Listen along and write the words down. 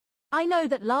I know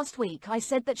that last week I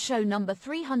said that show number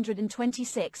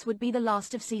 326 would be the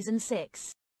last of season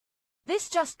 6. This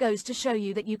just goes to show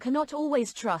you that you cannot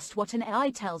always trust what an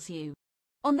AI tells you.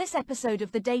 On this episode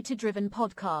of the Data Driven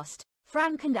podcast,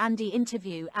 Frank and Andy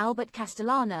interview Albert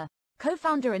Castellana,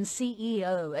 co-founder and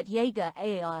CEO at Jaeger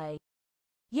AI.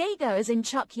 Jaeger as in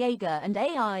Chuck Yeager and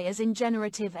AI as in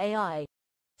Generative AI.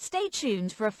 Stay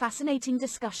tuned for a fascinating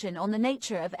discussion on the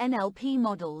nature of NLP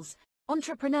models,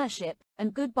 entrepreneurship,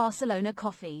 and good Barcelona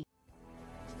coffee.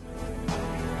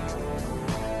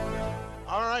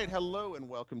 All right, hello and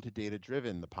welcome to Data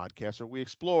Driven, the podcast where we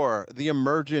explore the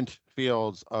emergent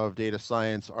fields of data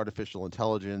science, artificial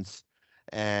intelligence,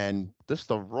 and just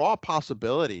the raw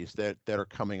possibilities that are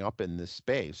coming up in this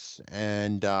space.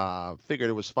 And figured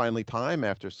it was finally time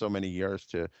after so many years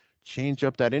to change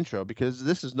up that intro because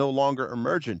this is no longer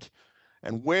emergent.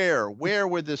 And where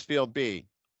would this field be?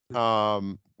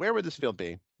 Where would this field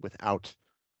be without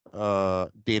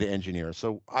data engineers?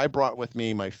 So I brought with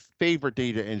me my favorite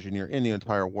data engineer in the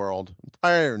entire world,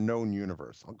 entire known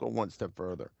universe. I'll go one step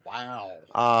further.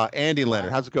 Wow. Andy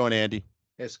Leonard. How's it going, Andy?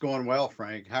 It's going well,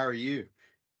 Frank. How are you?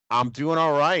 I'm doing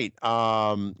all right.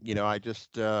 I'm doing all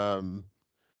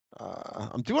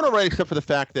right, except for the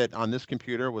fact that on this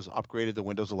computer was upgraded to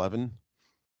Windows 11.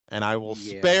 And I will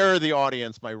spare the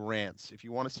audience my rants. If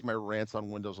you want to see my rants on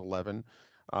Windows 11,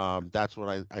 that's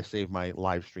what I save my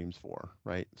live streams for,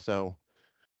 right? So,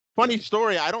 funny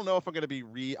story. I don't know if I'm going to be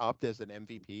re-upped as an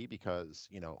MVP because,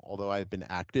 although I've been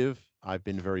active, I've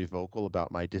been very vocal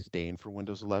about my disdain for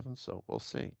Windows 11. So we'll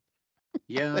see.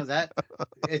 Yeah,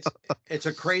 it's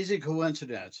a crazy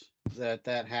coincidence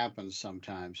that happens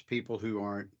sometimes. People who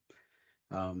aren't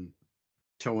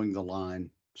towing the line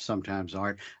sometimes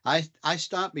aren't. I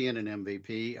stopped being an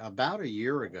MVP about a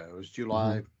year ago. It was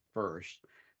July 1st.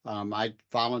 I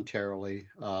voluntarily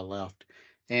left,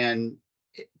 and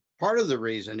part of the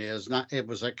reason is it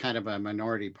was a kind of a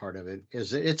minority part of it is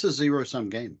that it's a zero-sum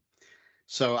game.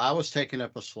 So I was taking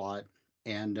up a slot,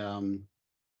 and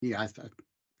I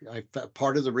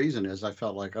part of the reason is I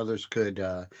felt like others could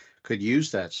use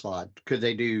that slot. Could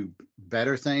they do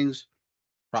better things?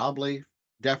 Probably,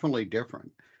 definitely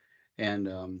different. And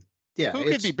who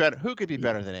could be better? Who could be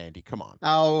better than Andy? Come on.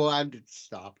 Oh, I'd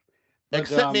stop. But,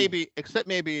 except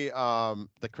maybe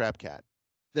the crab cat.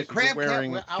 The crab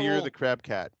cat. Fear the crab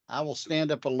cat. I will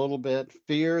stand up a little bit.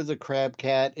 Fear the crab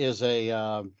cat is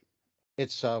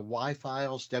it's Y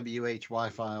files, WHY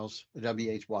files,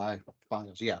 WHY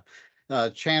files. Yeah.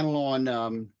 Channel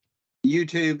on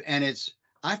YouTube, and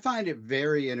I find it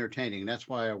very entertaining. That's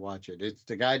why I watch it.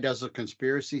 The guy does a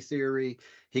conspiracy theory.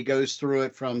 He goes through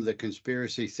it from the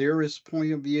conspiracy theorist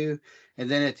point of view, and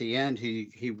then at the end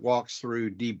he walks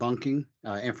through debunking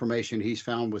information he's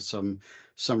found with some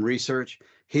research.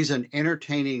 He's an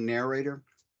entertaining narrator,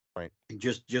 right?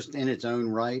 Just in its own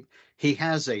right. He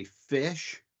has a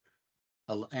fish,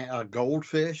 a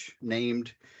goldfish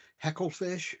named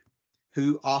Hecklefish,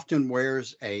 who often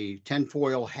wears a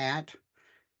tinfoil hat.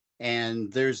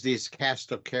 And there's these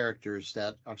cast of characters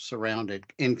that are surrounded,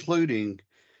 including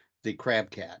the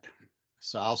crab cat.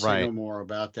 So I'll say no more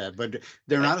about that. But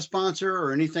they're not a sponsor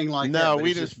or anything like that. No,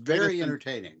 we just very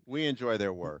entertaining. We enjoy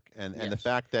their work, and the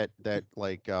fact that the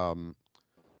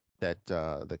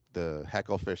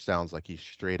Hecklefish sounds like he's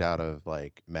straight out of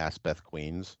like Macbeth,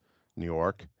 Queens, New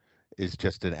York, is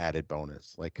just an added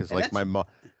bonus. Like, because like my mom.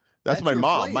 That's my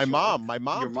mom. My mom.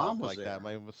 Your mom was like there.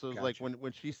 That. So gotcha. Like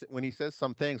when he says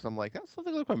some things, I'm like, that's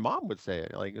something like my mom would say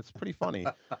it. Like, it's pretty funny.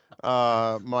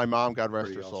 My mom, God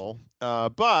rest her soul.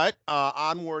 But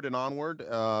onward and onward.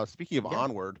 Speaking of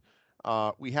onward,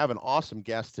 we have an awesome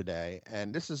guest today,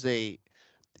 and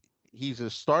he's a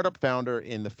startup founder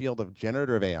in the field of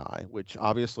generative AI, which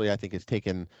obviously I think has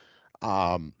taken.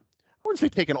 I wouldn't say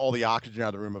taking all the oxygen out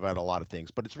of the room about a lot of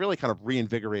things, but it's really kind of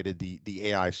reinvigorated the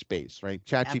AI space, right?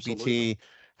 ChatGPT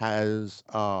has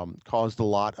caused a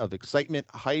lot of excitement,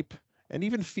 hype, and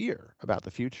even fear about the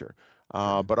future.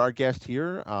 But our guest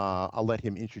here, I'll let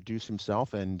him introduce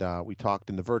himself, and we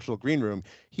talked in the virtual green room.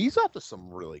 He's up to some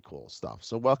really cool stuff.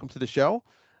 So welcome to the show.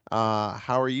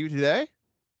 How are you today?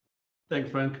 Thanks,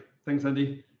 Frank. Thanks,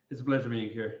 Andy. It's a pleasure being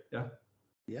here. Yeah.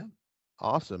 Yeah.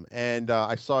 Awesome. And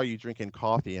I saw you drinking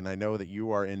coffee, and I know that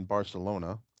you are in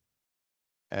Barcelona.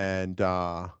 And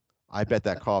I bet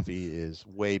that coffee is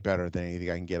way better than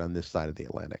anything I can get on this side of the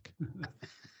Atlantic.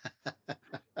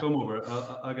 Come over.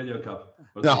 I'll get you a cup.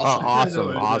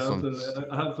 Awesome.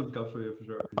 I have some cups for you for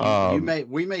sure.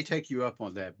 We may take you up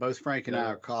on that. Both Frank and I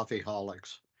are coffee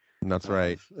holics. That's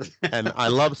right. And I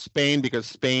love Spain because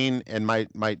Spain and my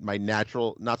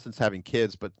natural, not since having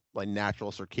kids, but my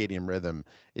natural circadian rhythm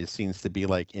seems to be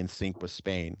like in sync with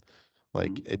Spain.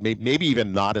 Like it maybe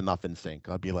even not enough in sync.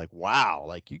 I'd be like, wow,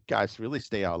 like you guys really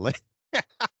stay out late.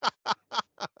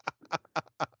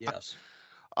 Yes.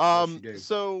 Yes, you do.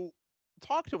 So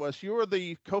talk to us. You're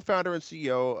the co-founder and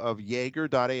CEO of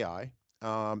Jaeger.ai.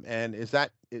 And is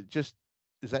that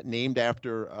named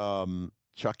after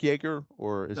Chuck Yeager,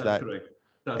 or is That's that correct?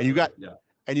 That's and you correct, got yeah.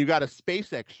 and you got a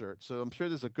SpaceX shirt, so I'm sure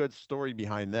there's a good story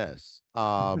behind this.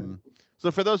 So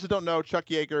for those who don't know, Chuck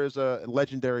Yeager is a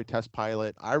legendary test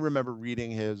pilot. I remember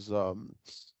reading his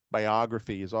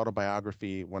biography, his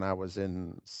autobiography, when I was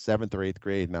in 7th or 8th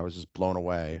grade, and I was just blown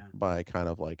away by kind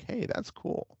of like, hey, that's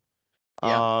cool.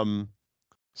 Yeah.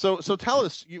 So tell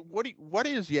us, what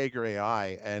is Jaeger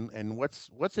AI, and what's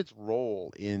its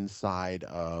role inside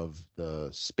of the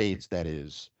space that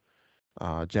is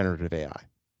generative AI?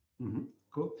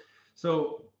 Cool.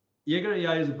 So Jaeger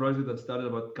AI is a project that started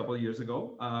about a couple of years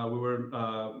ago. We were,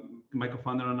 my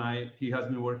co-founder and I, he has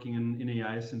been working in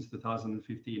AI since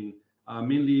 2015,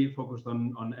 mainly focused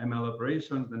on ML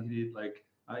operations. Then he did like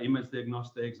image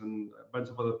diagnostics and a bunch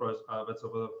of other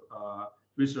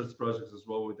research projects as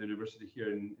well with the university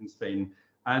here in Spain.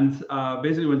 And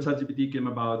basically when ChatGPT came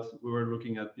about, we were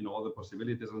looking at, all the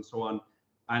possibilities and so on.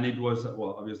 And it was,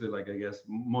 well, obviously, like I guess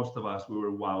most of us, we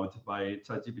were wowed by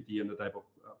ChatGPT and the type of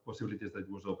possibilities that it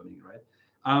was opening,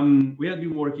 right? We had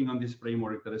been working on this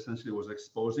framework that essentially was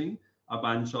exposing a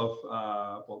bunch of,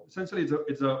 well, essentially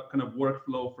it's a kind of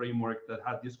workflow framework that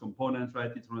had these components,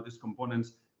 right? Each one of these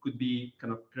components could be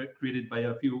kind of created by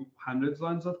a few hundreds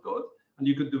lines of code. And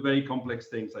you could do very complex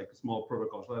things like small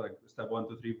protocols, right? Like step 1,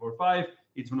 2, 3, 4, 5.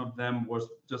 Each one of them was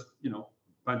just,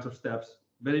 bunch of steps,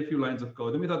 very few lines of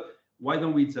code. And we thought, why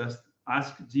don't we just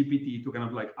ask GPT to kind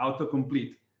of like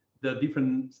autocomplete the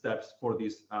different steps for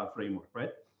this framework,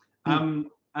 right? And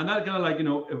that kind of like,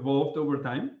 evolved over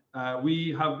time.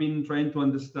 We have been trying to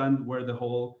understand where the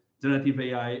whole generative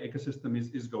AI ecosystem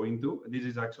is going to. This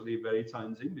is actually very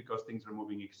challenging because things are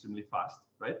moving extremely fast,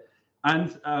 right?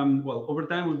 And well, over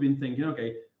time, we've been thinking,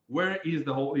 okay, where is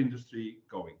the whole industry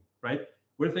going, right?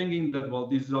 We're thinking that, well,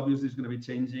 this is obviously going to be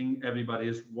changing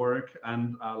everybody's work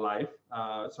and life.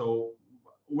 So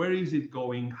where is it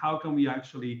going? How can we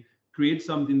actually create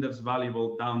something that's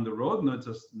valuable down the road, not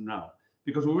just now?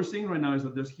 Because what we're seeing right now is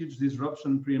that there's huge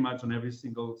disruption pretty much on every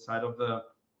single side of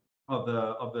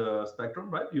the spectrum,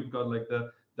 right? You've got like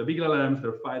the big LLMs,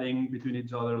 they're fighting between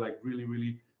each other like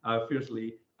really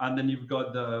fiercely. And then you've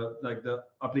got the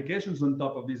applications on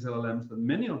top of these LLMs, that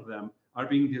many of them are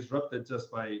being disrupted just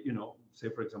by, say,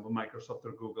 for example, Microsoft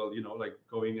or Google, like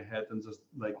going ahead and just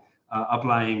like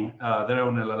applying their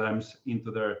own LLMs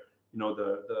into their,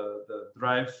 the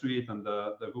Drive suite and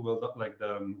the Google, like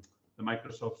the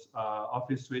Microsoft's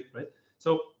Office suite, right?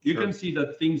 So you can see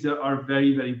that things are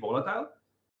very volatile.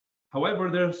 However,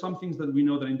 there are some things that we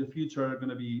know that in the future are going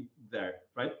to be there,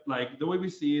 right? Like the way we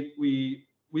see it,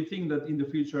 we think that in the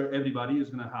future, everybody is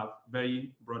going to have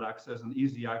very broad access and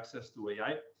easy access to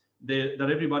AI. That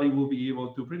everybody will be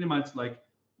able to pretty much like,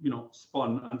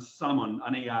 spawn and summon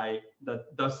an AI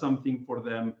that does something for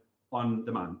them on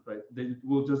demand, right? You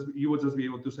will just be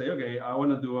able to say, okay, I want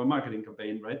to do a marketing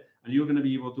campaign, right? And you're going to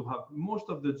be able to have most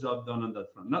of the job done on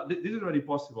that front. Now, this is already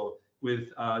possible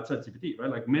with ChatGPT,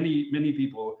 right? Like many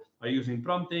people are using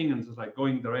prompting and just like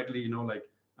going directly,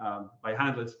 by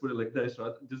hand, let's put it like this,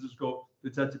 right? Just go to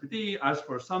ChatGPT, ask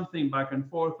for something back and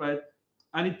forth, right?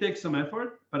 And it takes some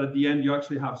effort, but at the end, you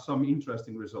actually have some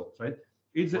interesting results, right?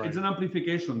 It's an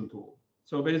amplification tool.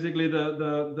 So basically,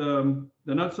 the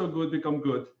not so good become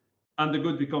good, and the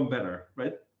good become better,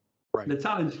 right? The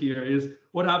challenge here is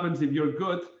what happens if you're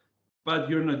good, but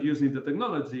you're not using the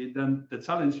technology. Then the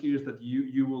challenge here is that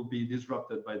you will be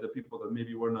disrupted by the people that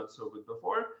maybe were not so good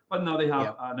before, but now they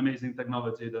have an amazing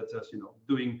technology that's just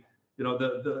doing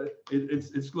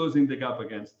it's closing the gap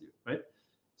against you, right?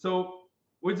 So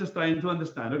we're just trying to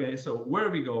understand, okay, so where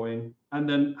are we going, and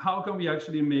then how can we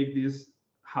actually make this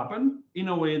happen in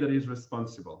a way that is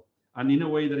responsible and in a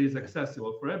way that is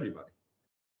accessible for everybody.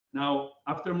 Now,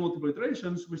 after multiple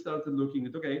iterations, we started looking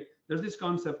at, okay, there's this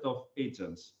concept of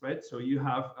agents, right? So you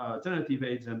have a generative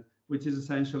agent, which is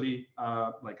essentially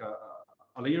like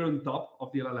a layer on top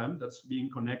of the LLM that's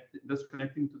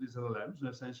connecting to these LLMs and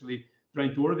essentially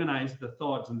trying to organize the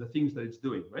thoughts and the things that it's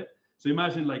doing, right? So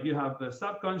imagine like you have the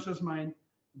subconscious mind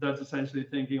that's essentially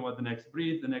thinking about the next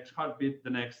breath, the next heartbeat, the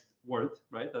next word,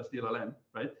 right? That's the LLM,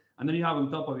 right? And then you have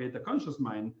on top of it a conscious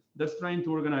mind that's trying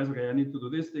to organize, okay, I need to do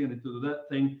this thing, I need to do that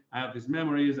thing, I have these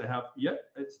memories,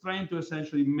 it's trying to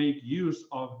essentially make use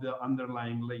of the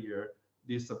underlying layer,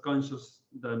 the subconscious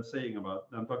that I'm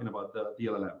talking about, the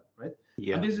LLM, right?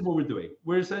 Yeah. And this is what we're doing.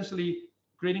 We're essentially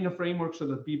creating a framework so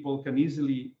that people can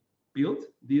easily build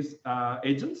these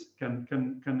agents,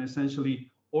 can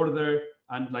essentially order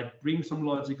and like bring some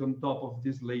logic on top of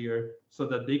this layer so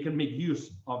that they can make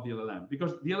use of the LLM,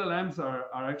 because the LLMs are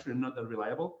actually not that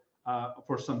reliable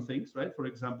for some things, right? For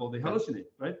example, they hallucinate,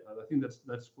 right? I think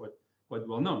that's quite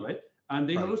well known, right? And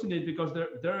they hallucinate because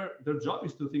their job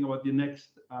is to think about the next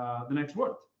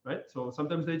word, right? So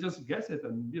sometimes they just guess it,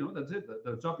 and that's it.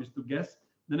 Their job is to guess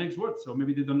the next word. So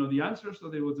maybe they don't know the answer, so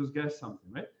they will just guess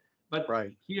something, right? But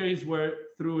here is where,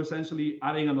 through essentially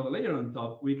adding another layer on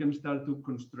top, we can start to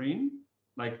constrain,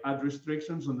 like add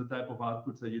restrictions on the type of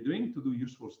outputs that you're doing to do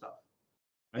useful stuff.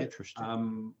 Right?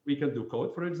 Interesting. We can do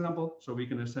code, for example. So we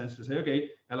can essentially say, okay,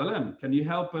 LLM, can you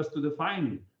help us to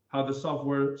define how the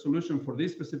software solution for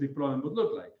this specific problem would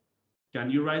look like? Can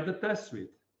you write the test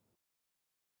suite?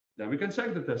 Then we can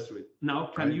check the test suite.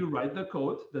 Now, can you write the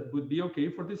code that would be okay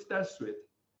for this test suite?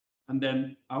 And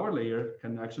then our layer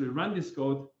can actually run this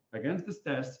code against this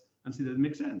test and see that it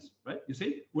makes sense, right? You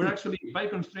see, we're actually, by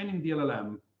constraining the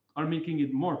LLM, are making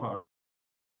it more powerful.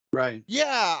 Right.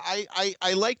 Yeah,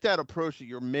 I like that approach that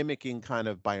you're mimicking kind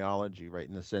of biology, right?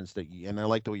 In the sense that and I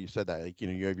like the way you said that, like,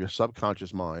 you have your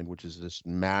subconscious mind, which is this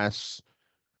mass,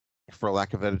 for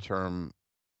lack of a better term,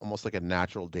 almost like a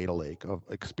natural data lake of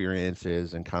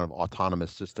experiences and kind of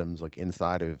autonomous systems, like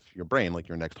inside of your brain, like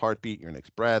your next heartbeat, your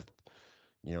next breath,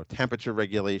 temperature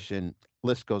regulation,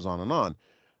 list goes on and on.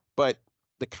 But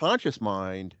the conscious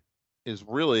mind is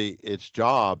really, its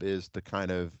job is to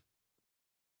kind of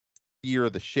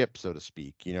steer the ship, so to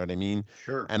speak. You know what I mean?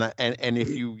 Sure. And if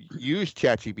you use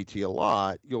ChatGPT a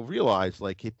lot, you'll realize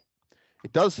like it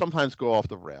does sometimes go off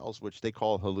the rails, which they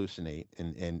call hallucinate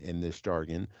in this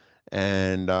jargon.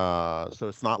 And so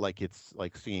it's not like it's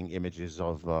like seeing images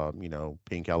of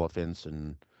pink elephants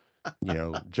and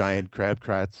giant crab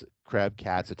cats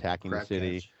attacking the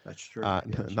city. Cats. That's true.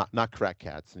 Yes. Not crack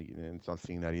cats. It's not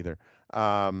seeing that either.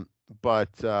 No,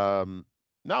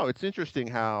 it's interesting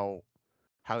how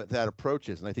that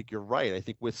approaches, and I think you're right. I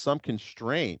think with some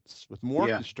constraints, with more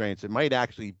constraints, it might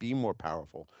actually be more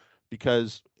powerful,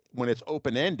 because when it's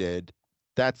open-ended,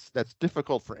 that's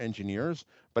difficult for engineers,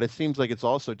 but it seems like it's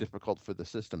also difficult for the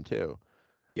system too.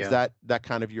 Yeah. Is that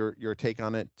kind of your take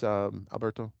on it,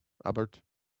 Albert?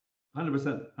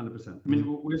 100%. I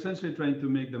mean, we're essentially trying to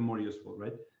make them more useful,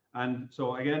 right? And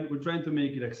so again, we're trying to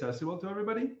make it accessible to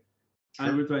everybody. Sure.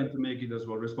 And we're trying to make it as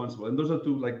well responsible. And those are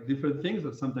two like different things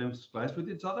that sometimes clash with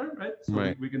each other, right? So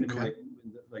we can do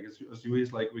like as you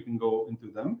is, like we can go into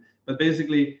them. But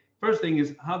basically, first thing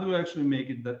is, how do we actually make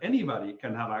it that anybody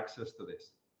can have access to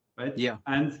this, right? Yeah.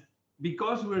 And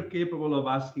because we're capable of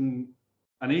asking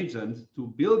an agent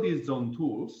to build its own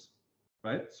tools,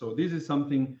 right? So this is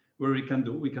something where we can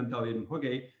tell him,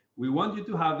 okay, we want you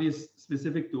to have this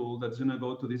specific tool that's going to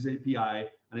go to this API,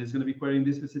 and it's going to be querying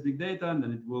this specific data, and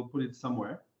then it will put it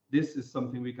somewhere. This is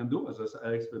something we can do, as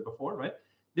I explained before, right?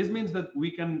 This means that we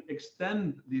can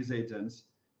extend these agents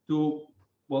to,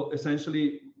 well,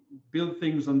 essentially build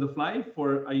things on the fly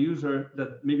for a user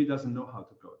that maybe doesn't know how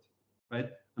to code,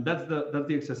 right? And that's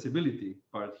the accessibility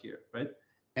part here, right?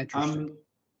 Interesting.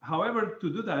 However, to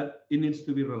do that, it needs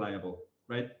to be reliable,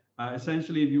 right?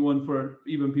 Essentially, if you want for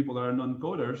even people that are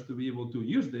non-coders to be able to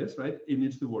use this, right, it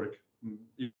needs to work.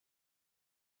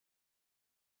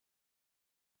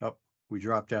 Oh, we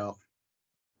dropped out.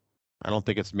 I don't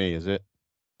think it's me, is it?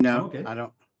 No, okay. I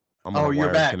don't.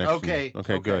 You're back. Okay.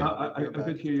 Okay, good. I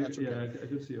could hear you. Yeah, I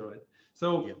could see you all right.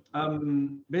 So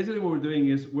basically what we're doing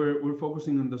is we're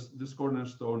focusing on this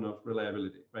cornerstone of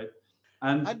reliability, right?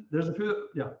 And there's a few,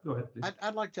 go ahead, please.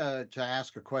 I'd like to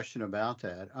ask a question about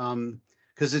that.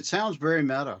 Because it sounds very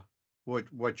meta,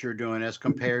 what you're doing as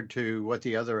compared to what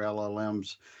the other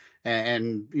LLMs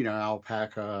and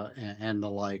Alpaca and the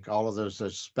like, all of those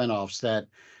spinoffs that,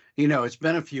 it's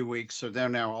been a few weeks, so they're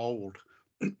now old.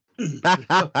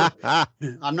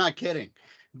 I'm not kidding.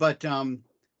 But the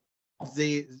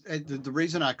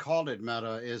reason I called it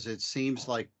meta is it seems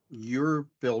like you're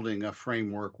building a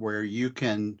framework where you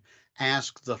can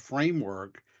ask the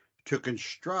framework to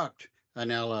construct an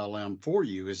LLM for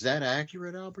you. Is that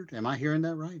accurate, Albert? Am I hearing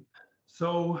that right?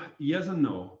 So yes and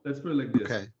no. Let's put it like this.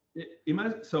 Okay.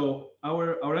 Imagine, so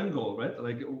our end goal, right?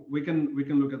 Like we can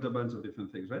look at a bunch of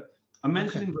different things, right? I'm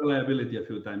mentioning reliability a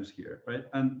few times here, right?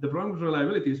 And the problem with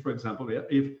reliability is, for example,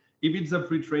 if it's a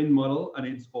pre-trained model and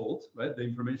it's old, right? The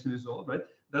information is old, right?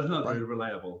 That's not very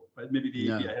reliable, right? Maybe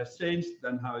the API has changed,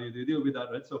 then how do you deal with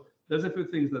that, right? So there's a few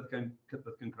things that can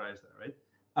crash there,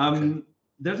 right?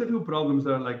 There's a few problems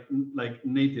that are like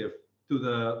native to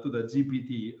the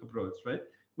GPT approach, right?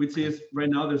 Which is right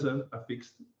now there's a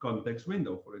fixed context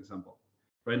window, for example.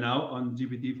 Right now on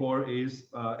GPT-4 is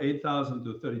 8,000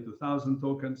 to 32,000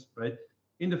 tokens, right?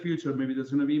 In the future, maybe there's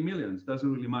going to be millions.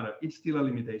 Doesn't really matter. It's still a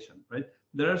limitation, right?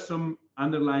 There are some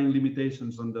underlying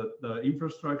limitations on the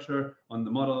infrastructure, on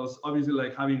the models. Obviously,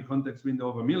 like having a context window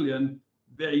of 1 million,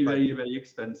 very, very, very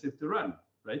expensive to run,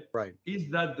 right? Right. Is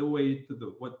that the way to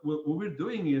do? What we're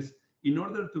doing is, in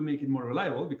order to make it more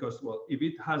reliable, because, well, if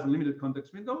it has a limited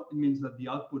context window, it means that the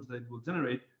outputs that it will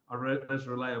generate are less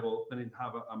reliable than it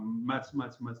have a much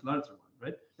larger one,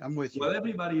 right? I'm with you. Well,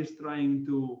 everybody is trying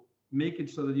to make it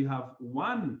so that you have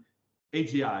one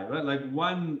AGI, right? Like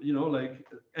one, like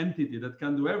entity that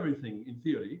can do everything in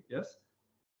theory, yes?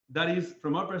 That is,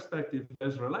 from our perspective,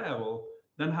 less reliable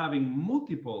than having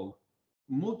multiple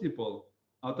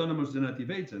autonomous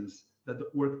generative agents that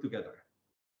work together.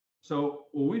 So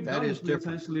what we've done is we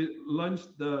essentially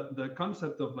launched the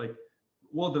concept of like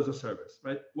world as a service,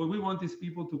 right? What we want is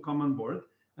people to come on board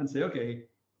and say, okay,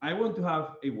 I want to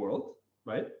have a world,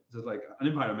 right? Just like an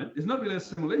environment. It's not really a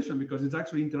simulation because it's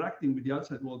actually interacting with the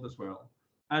outside world as well.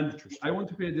 And I want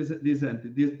to create this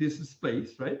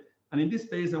space, right? And in this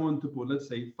space, I want to put, let's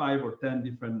say, 5 or 10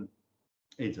 different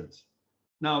agents.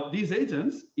 Now, these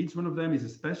agents, each one of them is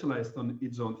specialized on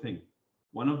its own thing.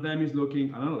 One of them is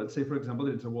looking, I don't know, let's say, for example,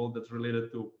 it's a world that's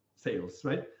related to sales,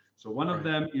 right? So one of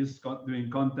them is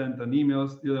doing content and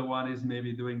emails. The other one is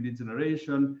maybe doing lead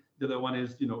generation. The other one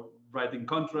is, writing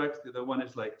contracts. The other one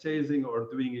is like chasing or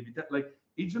doing it. Like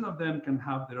each one of them can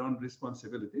have their own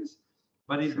responsibilities,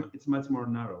 but it's much more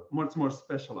narrow, much more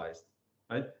specialized,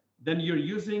 right? Then you're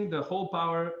using the whole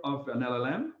power of an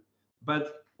LLM,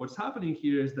 but what's happening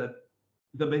here is that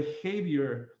the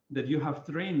behavior that you have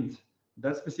trained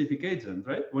that specific agent,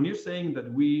 right? When you're saying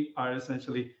that we are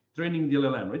essentially training the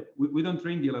LLM, right? We don't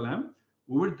train the LLM.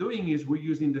 What we're doing is we're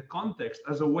using the context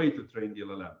as a way to train the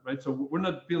LLM, right? So we're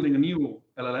not building a new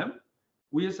LLM.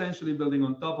 We're essentially building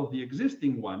on top of the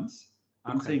existing ones.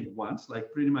 I'm saying ones,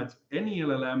 like pretty much any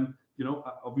LLM,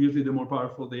 obviously the more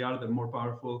powerful they are, the more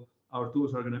powerful our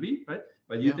tools are going to be, right?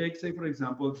 But you take, say, for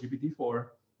example, GPT-4, what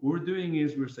we're doing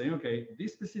is we're saying, okay,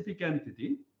 this specific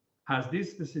entity has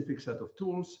this specific set of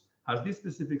tools, has this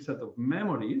specific set of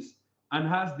memories, and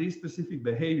has this specific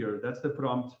behavior. That's the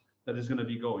prompt that is going to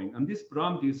be going. And this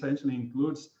prompt essentially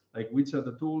includes like which are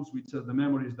the tools, which are the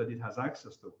memories that it has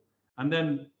access to. And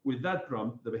then with that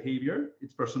prompt, the behavior,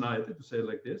 its personality, to say it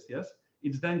like this, yes,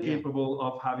 it's then capable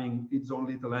of having its own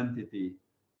little entity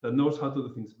that knows how to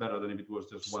do things better than if it was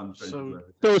just one trying to do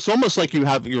everything. So it's almost like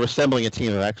you're assembling a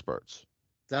team of experts.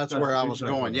 That's where I was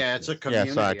going. Yeah, it's a community.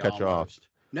 Yeah, sorry, I cut you off.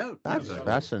 No, that's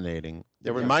fascinating.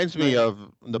 It reminds me of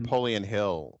Napoleon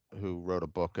Hill, who wrote a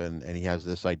book, and he has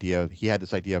this idea. He had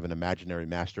this idea of an imaginary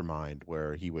mastermind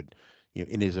where he would,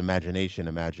 in his imagination,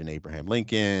 imagine Abraham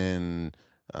Lincoln,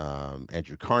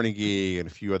 Andrew Carnegie, and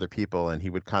a few other people, and he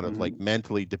would kind of like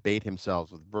mentally debate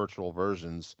himself with virtual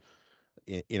versions,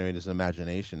 in his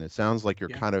imagination. It sounds like you're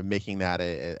kind of making that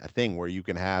a thing where you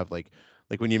can have like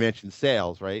when you mentioned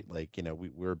sales, right? Like,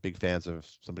 we're big fans of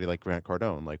somebody like Grant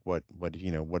Cardone. Like what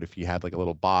if you had like a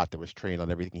little bot that was trained on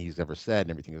everything he's ever said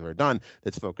and everything he's ever done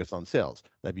that's focused on sales?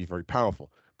 That'd be very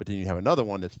powerful. But then you have another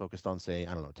one that's focused on, say,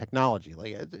 I don't know, technology.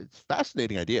 Like it's a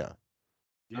fascinating idea.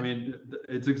 I mean,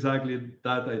 it's exactly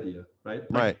that idea, right?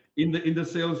 Right. In the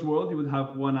sales world, you would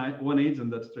have one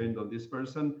agent that's trained on this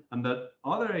person, and that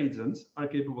other agents are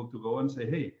capable to go and say,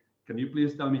 hey, can you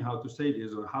please tell me how to say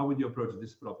this, or how would you approach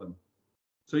this problem?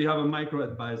 So you have a micro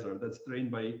advisor that's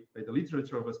trained by the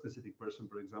literature of a specific person,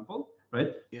 for example,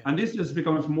 right? Yeah. And this just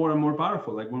becomes more and more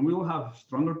powerful. Like when we will have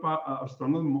stronger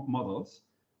models,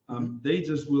 they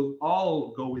just will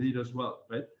all go with it as well,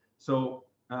 right? So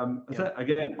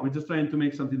again, we're just trying to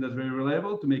make something that's very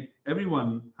reliable to make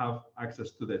everyone have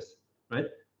access to this, right?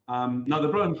 Now the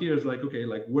problem here is like, okay,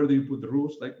 like where do you put the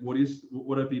rules? Like what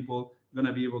are people going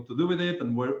to be able to do with it,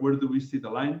 and where do we see the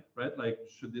line, right? Like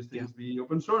should these things be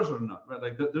open source or not, right?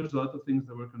 Like there's a lot of things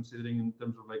that we're considering in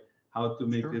terms of like how to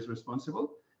make this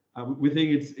responsible. We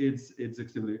think it's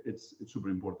super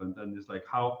important, and it's like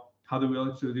how do we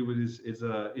actually deal with this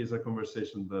is a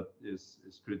conversation that is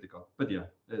critical. But yeah,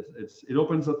 it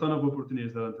opens a ton of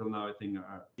opportunities that until now I think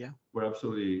were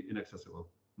absolutely inaccessible.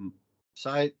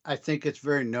 So I think it's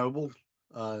very noble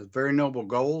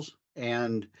goals,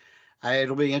 and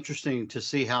it'll be interesting to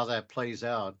see how that plays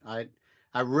out. I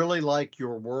really like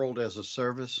your world as a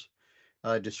service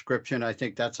description. I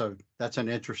think that's an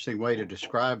interesting way to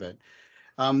describe it.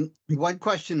 One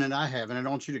question that I have, and I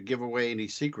don't want you to give away any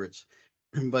secrets,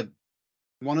 but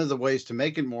one of the ways to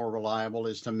make it more reliable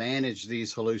is to manage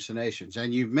these hallucinations.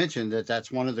 And you've mentioned that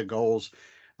that's one of the goals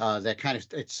that kind of,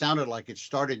 it sounded like it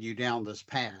started you down this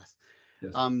path.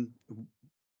 Yes.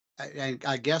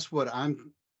 I guess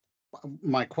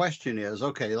my question is,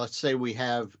 okay, let's say we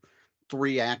have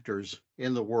 3 actors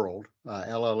in the world,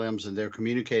 LLMs, and they're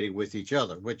communicating with each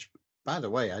other, which, by the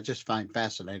way, I just find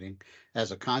fascinating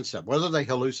as a concept, whether they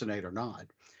hallucinate or not.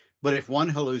 But if one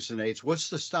hallucinates, what's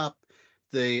to stop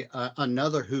the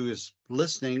another who is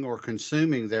listening or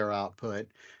consuming their output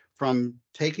from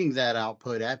taking that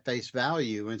output at face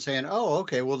value and saying, oh,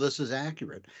 okay, well, this is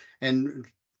accurate, and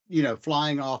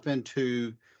flying off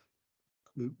into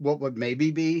what would maybe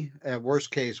be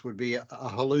worst case would be a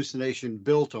hallucination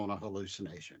built on a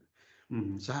hallucination.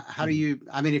 Mm-hmm. So how do you,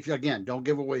 I mean, if you, again, don't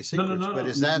give away secrets, but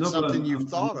is that something you've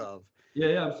thought of?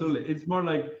 Yeah, absolutely. It's more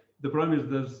like the problem is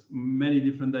there's many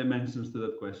different dimensions to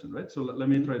that question, right? So let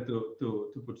me try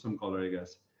to put some color, I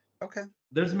guess. Okay.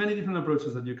 There's many different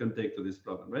approaches that you can take to this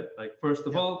problem, right? Like first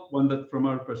of all, one that from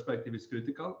our perspective is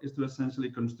critical is to essentially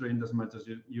constrain as much as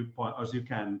you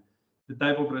can the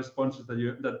type of responses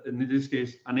that in this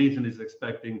case an agent is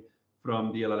expecting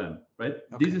from the LLM, right?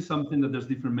 Okay. This is something that there's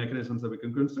different mechanisms that we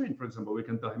can constrain. For example, we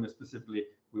can tell him specifically,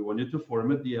 we want you to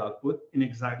format the output in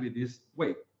exactly this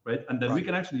way, right? And then we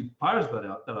can actually parse that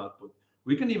output.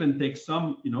 We can even take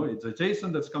some, it's a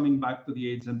JSON that's coming back to the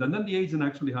agent, and then the agent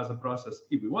actually has a process,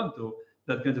 if we want to,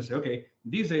 that can just say, okay,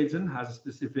 this agent has a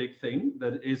specific thing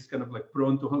that is kind of like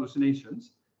prone to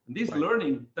hallucinations. And this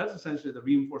learning, that's essentially the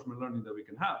reinforcement learning that we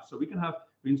can have. So we can have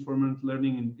reinforcement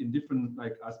learning in different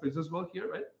aspects as well here,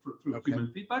 right? Through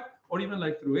human feedback, or even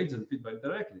through agent feedback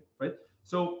directly, right?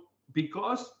 So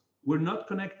because we're not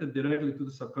connected directly to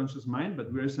the subconscious mind,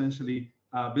 but we're essentially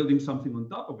building something on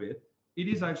top of it, it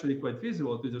is actually quite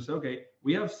feasible to just say, okay,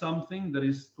 we have something that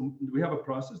is, we have a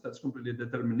process that's completely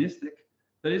deterministic,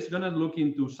 that is going to look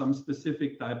into some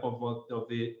specific type of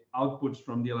the outputs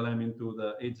from the LLM into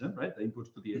the agent, right? The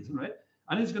inputs to the agent, right?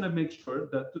 And it's going to make sure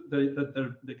that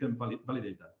they can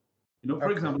validate that.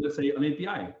 For example, let's say an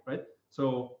API, right?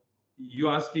 So you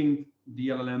asking the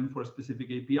LLM for a specific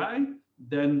API,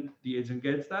 then the agent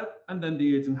gets that, and then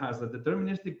the agent has a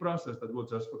deterministic process that will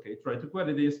just, okay, try to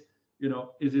query this.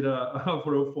 Is it a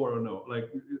 404 or no? Like,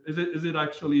 is it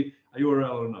actually a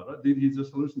URL or not? Right? Did he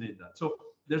just hallucinate that? So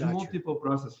there's multiple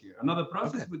processes here. Another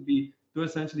process would be to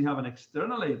essentially have an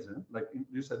external agent, like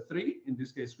you said 3. In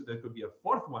this case, there could be a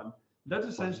 4th one. That's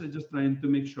essentially just trying to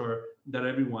make sure that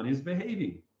everyone is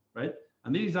behaving, right?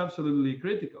 And this is absolutely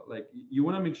critical. Like you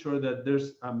want to make sure that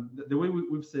there's the way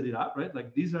we've set it up, right?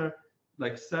 Like these are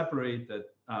like separated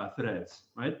threads,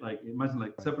 right? Like imagine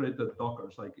like separated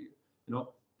Dockers, like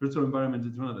virtual environment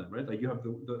is one of them, right? Like you have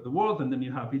the world, and then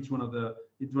you have each one of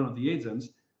the agents,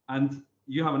 and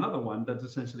you have another one that's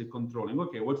essentially controlling,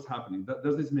 okay, what's happening?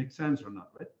 Does this make sense or not,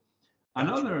 right?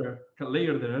 Another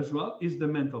layer there as well is the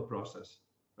mental process,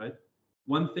 right?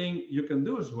 One thing you can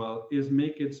do as well is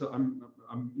make it so,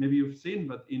 maybe you've seen,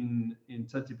 but in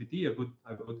ChatGPT, a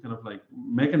good kind of like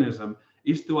mechanism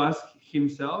is to ask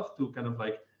himself to kind of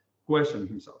like question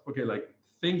himself. Okay, like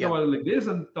think about it like this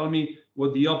and tell me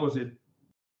what the opposite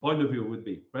point of view would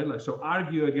be, right? Like, so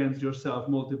argue against yourself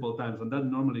multiple times, and that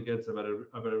normally gets a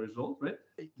better result, right?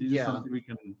 This is something we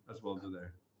can as well do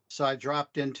there. So I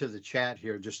dropped into the chat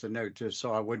here just a note just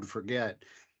so I wouldn't forget.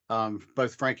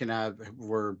 Both Frank and I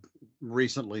were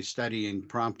recently studying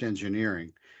prompt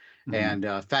engineering, and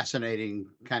fascinating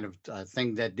kind of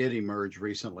thing that did emerge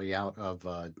recently out of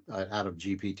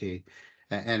GPT,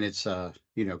 and it's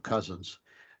cousins.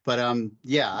 But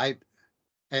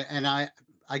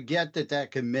I get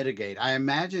that can mitigate. I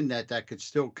imagine that could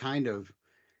still kind of,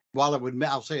 while it would,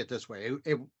 I'll say it this way,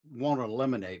 it won't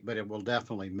eliminate, but it will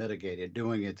definitely mitigate it,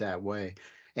 doing it that way.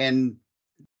 And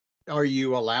are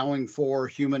you allowing for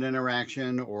human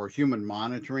interaction or human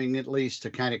monitoring at least to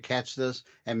kind of catch this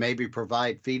and maybe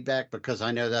provide feedback? Because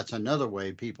I know that's another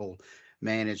way people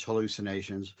manage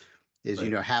hallucinations is,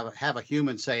 have a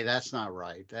human say, that's not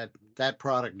right. That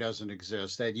product doesn't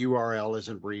exist. That URL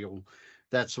isn't real,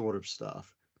 that sort of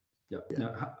stuff. Yeah,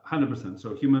 100%.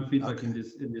 So human feedback in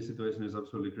this situation is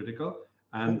absolutely critical.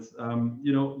 And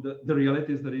the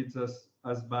reality is that it's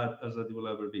as bad as it will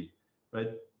ever be,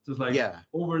 right? Just like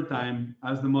over time,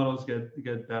 as the models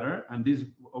get better, and this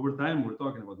over time we're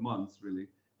talking about months, really,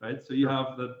 right? So you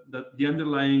have that the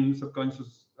underlying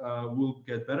subconscious will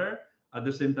get better. At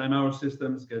the same time, our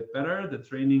systems get better. The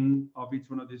training of each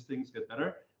one of these things get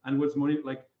better. And what's more,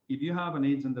 like if you have an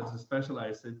agent that's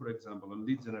specialized, say for example, on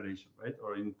lead generation, right,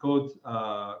 or in code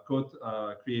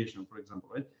creation, for example,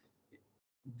 right?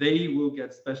 they will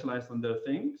get specialized on their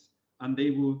things, and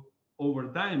they will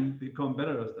over time become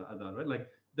better at that, right? Like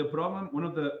the problem, one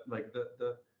of the like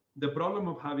the problem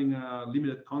of having a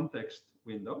limited context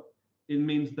window, it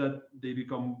means that they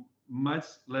become much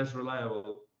less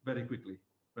reliable very quickly,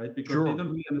 right? Because they don't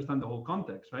really understand the whole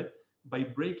context, right? By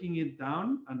breaking it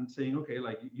down and saying, okay,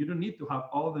 like you don't need to have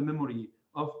all the memory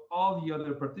of all the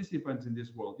other participants in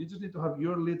this world. You just need to have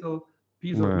your little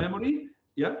piece of memory.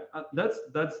 Yeah,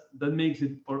 that makes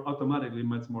it automatically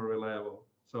much more reliable.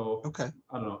 So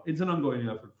I don't know. It's an ongoing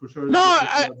effort for sure. No,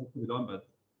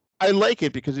 I like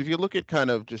it because if you look at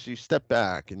kind of just you step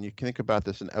back and you think about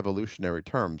this in evolutionary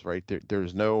terms, right?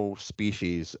 There's no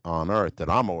species on Earth that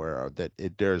I'm aware of that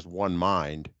there's one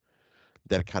mind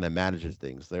that kind of manages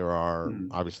things. There are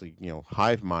obviously,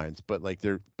 hive minds, but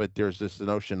there's this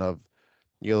notion of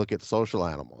you look at social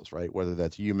animals, right? Whether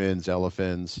that's humans,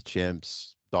 elephants,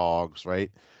 chimps, dogs,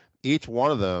 right? Each one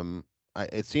of them,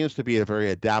 it seems to be a very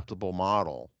adaptable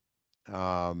model.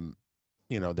 That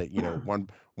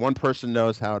one person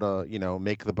knows how to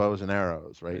make the bows and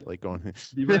arrows, right? Like going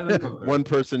one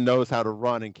person knows how to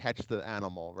run and catch the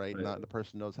animal, right? Not the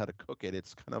person knows how to cook it.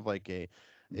 It's kind of like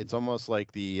it's almost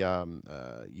like the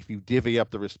if you divvy up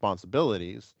the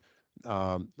responsibilities,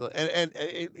 and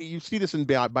you see this in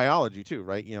biology too,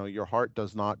 right? Your heart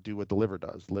does not do what the liver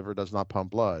does. The liver does not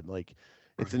pump blood. Like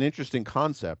it's an interesting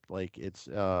concept. Like it's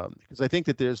because I think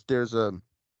that there's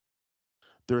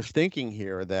thinking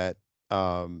here that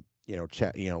one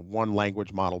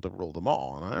language model to rule them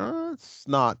all, and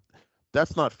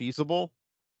that's not feasible,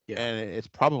 and it's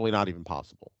probably not even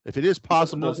possible. If it is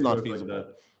possible, it's not feasible. Like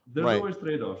there's always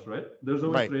trade-offs, right? There's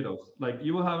always trade-offs. Like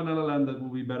you will have an LLM that will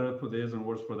be better for this and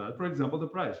worse for that. For example, the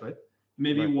price, right?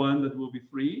 Maybe one that will be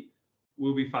free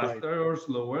will be faster or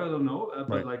slower, I don't know,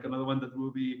 but like another one that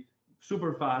will be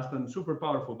super fast and super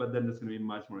powerful, but then it's going to be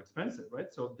much more expensive,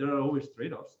 right? So there are always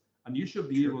trade-offs, and you should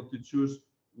be able to choose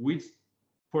which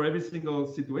for every single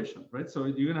situation, right? So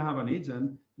you're going to have an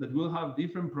agent that will have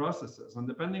different processes, and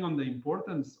depending on the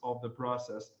importance of the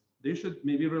process, they should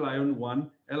maybe rely on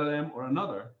one LLM or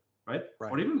another, right?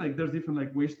 Or even like there's different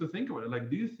like ways to think about it. Like,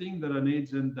 do you think that an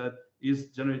agent that is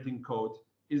generating code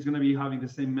is going to be having the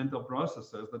same mental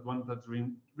processes that one that's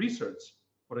doing research,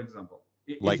 for example?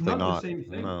 It's not the same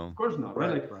thing. No. Of course not,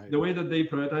 right? Like the way that they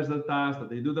prioritize the tasks, that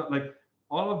they do that, like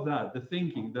all of that, the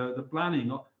thinking, the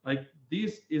planning, like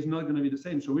this is not going to be the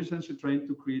same. So we're essentially trying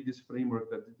to create this framework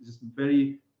that is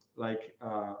very like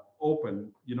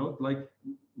open, like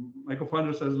my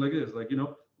co-founder says like this, like,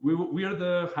 we are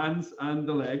the hands and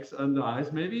the legs and the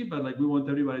eyes maybe, but like we want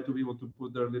everybody to be able to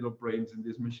put their little brains in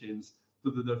these machines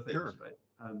to do their things, right?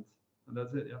 And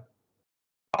that's it, yeah.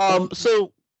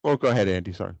 Go ahead,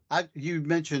 Andy. Sorry. You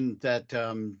mentioned that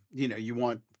you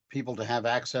want people to have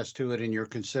access to it, and you're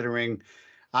considering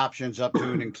options up to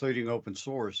and including open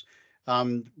source.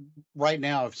 Right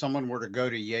now, if someone were to go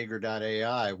to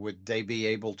Jaeger.ai, would they be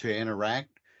able to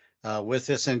interact with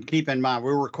this? And keep in mind,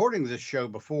 we're recording this show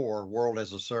before World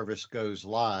as a Service goes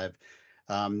live.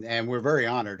 And we're very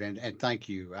honored, and thank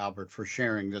you, Albert, for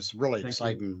sharing this really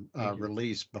exciting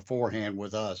release beforehand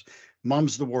with us.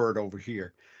 Mum's the word over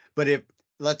here. But if,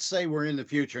 let's say we're in the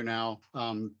future now,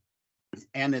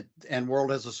 and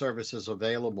World as a Service is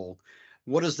available,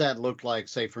 what does that look like,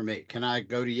 say, for me? Can I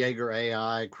go to Jaeger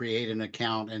AI, create an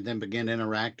account, and then begin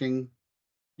interacting?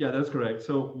 Yeah, that's correct.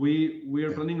 So we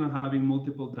are planning on having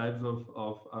multiple types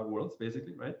of worlds,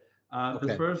 basically, right?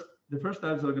 The first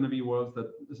types are going to be worlds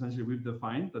that essentially we've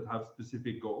defined that have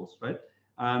specific goals, right?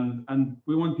 And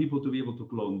we want people to be able to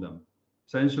clone them.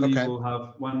 Essentially, we'll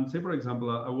have one, say for example,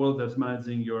 a world that's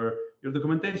managing your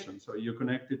documentation. So you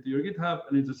connect it to your GitHub,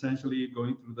 and it's essentially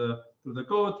going through the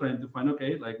code, trying to find,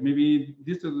 okay, like maybe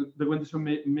this documentation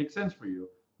makes sense for you.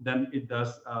 Then it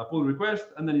does a pull request,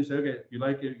 and then you say, okay, you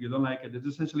like it, you don't like it. It's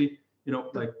essentially,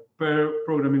 like pair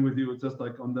programming with you, just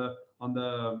like on the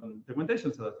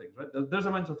documentation side of things, right? There's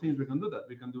a bunch of things we can do that.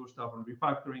 We can do stuff on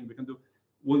refactoring. We can do,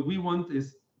 what we want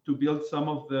is to build some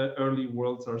of the early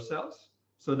worlds ourselves,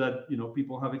 so that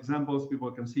people have examples,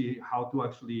 people can see how to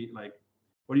actually, like,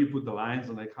 where you put the lines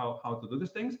and like how to do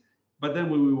these things. But then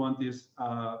what we want is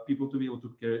people to be able to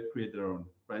create their own,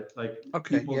 right? Like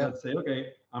people that say,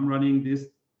 okay, I'm running this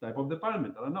type of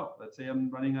department. I don't know. Let's say I'm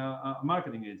running a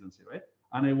marketing agency, right?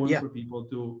 And I want for people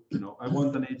to, I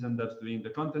want an agent that's doing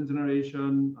the content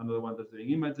generation, another one that's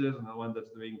doing images, another one that's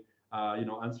doing,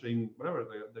 answering whatever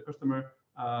the customer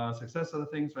success other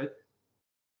things, right?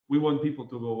 We want people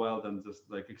to go wild and just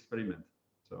like experiment.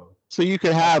 So you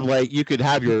could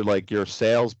have your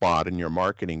sales bot and your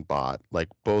marketing bot like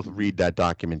both read that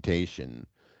documentation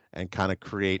and kind of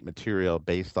create material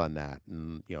based on that.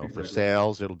 And for Exactly.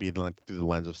 sales, it'll be through the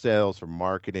lens of sales. For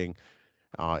marketing,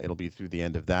 it'll be through the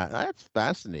end of that. That's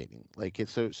fascinating. Like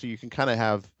it's so you can kind of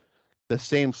have the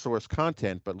same source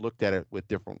content, but looked at it with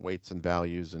different weights and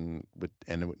values, and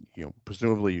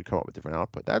presumably you come up with different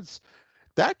output.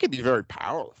 That could be very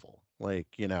powerful. Like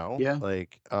Yeah.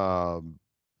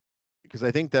 because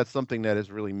I think that's something that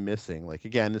is really missing. Like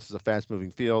again, this is a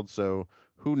fast-moving field, so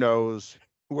who knows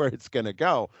where it's going to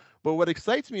go. But what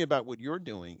excites me about what you're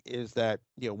doing is that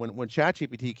when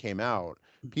ChatGPT came out,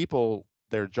 people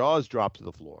their jaws dropped to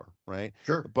the floor, right?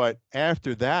 Sure. But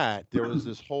after that, there was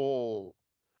this whole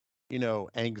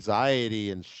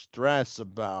anxiety and stress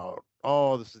about,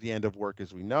 oh, this is the end of work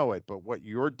as we know it. But what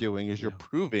you're doing is you're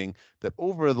proving that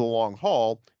over the long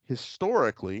haul,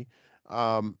 historically,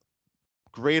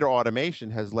 greater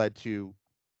automation has led to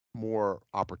more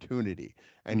opportunity.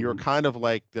 And you're kind of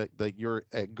like you're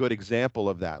a good example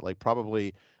of that. Like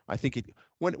probably, I think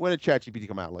when did ChatGPT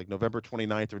come out? Like November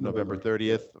 29th or November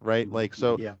 30th, right? Like,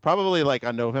 so probably like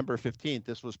on November 15th,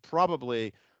 this was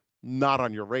probably not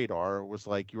on your radar. It was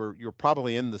like you're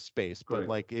probably in the space, but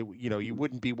like you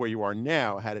wouldn't be where you are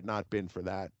now had it not been for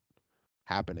that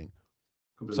happening.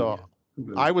 So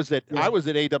I was at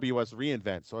AWS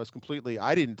reInvent, so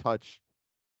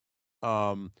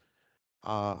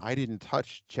I didn't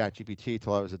touch ChatGPT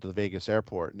till I was at the Vegas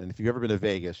airport. And if you've ever been to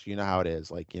Vegas, you know how it is.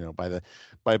 Like, by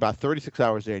about 36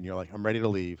 hours in, you're like, I'm ready to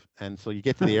leave. And so you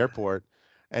get to the airport,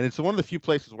 and it's one of the few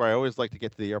places where I always like to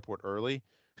get to the airport early.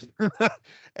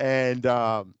 And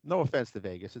no offense to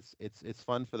Vegas, it's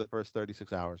fun for the first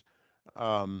 36 hours.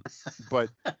 But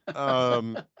I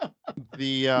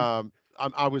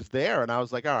was there, and I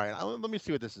was like, all right, let me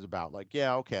see what this is about. Like,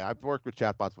 yeah, okay, I've worked with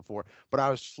chatbots before, but I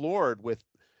was floored with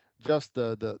just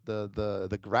the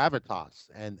gravitas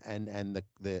and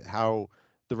the how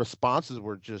the responses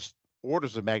were just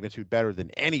orders of magnitude better than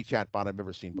any chatbot I've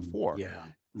ever seen before. Yeah.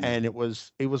 And it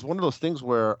was one of those things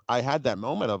where I had that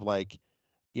moment of like,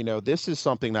 this is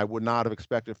something I would not have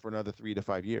expected for another 3 to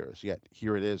 5 years. Yet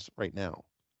here it is right now.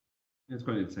 It's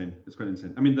quite insane. It's quite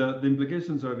insane. I mean, the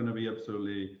implications are going to be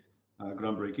absolutely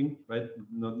groundbreaking, right?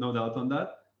 No doubt on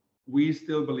that. We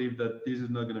still believe that this is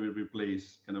not going to be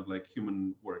replaced kind of like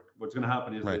human work. What's going to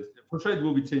happen is that for sure it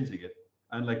will be changing it.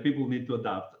 And like people need to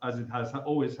adapt, as it has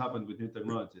always happened with new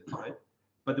technologies, right?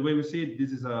 But the way we see it,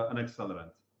 this is an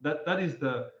accelerant. That is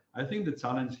I think the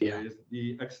challenge here is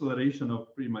the acceleration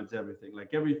of pretty much everything. Like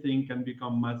everything can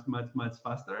become much, much, much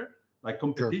faster. Like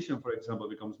competition, for example,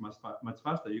 becomes much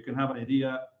faster. You can have an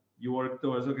idea, you work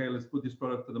towards, okay, let's put this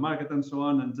product to the market and so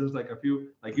on. And just like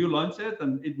you launch it,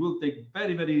 and it will take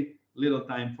very, very little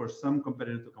time for some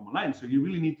competitor to come online. So you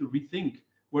really need to rethink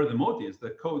where the moat is.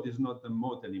 The code is not the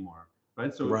moat anymore,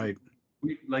 right? So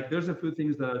there's a few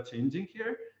things that are changing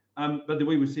here. But the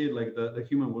way we see it, like the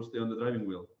human will stay on the driving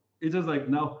wheel. It's just like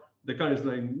now the car is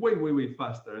going way, way, way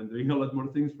faster and doing a lot more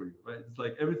things for you, right? It's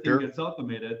like everything gets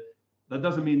automated. That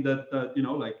doesn't mean that,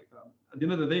 at the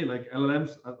end of the day, like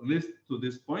LLMs, at least to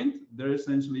this point, they're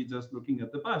essentially just looking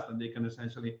at the past, and they can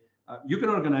essentially, you can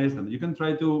organize them. You can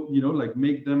try to,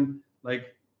 make them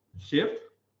like shift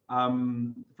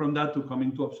from that to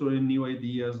coming to absolutely new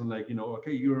ideas and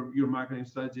okay, your marketing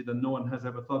strategy that no one has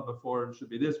ever thought before should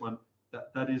be this one.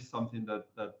 That is something that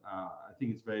I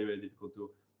think it's very, very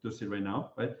difficult to see right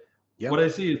now, right? What I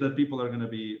see is that people are going to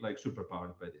be like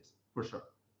superpowered by this for sure.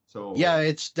 So yeah,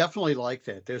 it's definitely like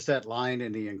that. There's that line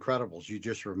in The Incredibles you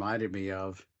just reminded me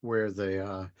of, where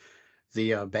the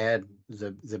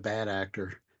bad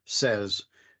actor says,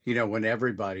 when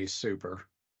everybody's super,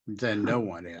 then no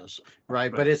one is,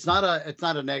 right? But it's not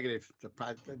a negative.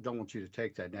 I don't want you to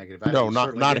take that negative. No,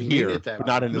 not here.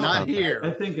 Not here.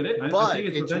 I think it is. But I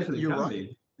think it potentially you're can right.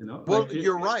 be. Well,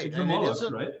 you're right. It's a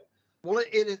model, right? Well,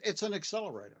 it's an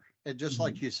accelerator, and just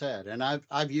like you said, and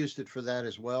I've used it for that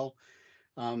as well.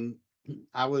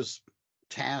 I was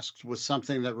tasked with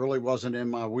something that really wasn't in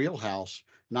my wheelhouse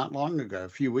not long ago, a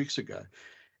few weeks ago,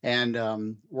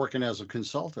 and working as a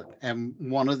consultant. And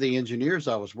one of the engineers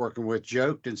I was working with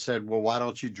joked and said, well, why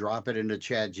don't you drop it into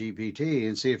ChatGPT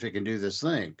and see if it can do this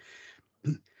thing?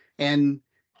 And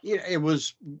it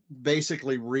was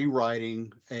basically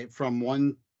rewriting from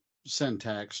one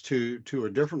syntax to a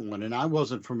different one. And I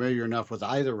wasn't familiar enough with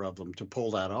either of them to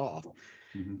pull that off.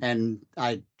 And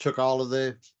I took all of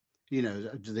the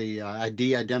I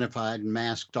de-identified and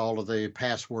masked all of the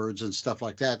passwords and stuff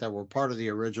like that were part of the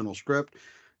original script,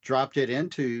 dropped it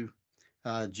into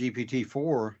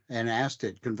GPT-4 and asked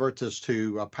it, convert this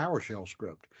to a PowerShell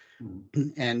script.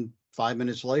 And 5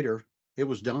 minutes later, it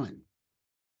was done.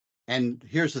 And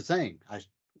here's the thing. I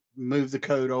moved the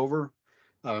code over,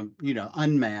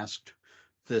 unmasked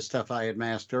the stuff I had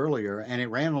masked earlier, and it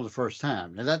ran on the first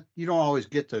time. And that you don't always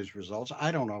get those results.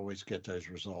 I don't always get those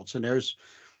results. And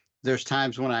there's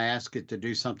times when I ask it to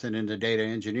do something in the data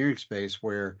engineering space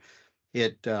where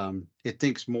it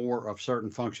thinks more of certain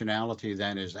functionality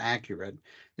than is accurate.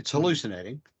 It's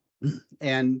hallucinating,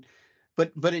 and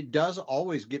but it does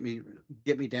always get me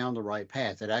down the right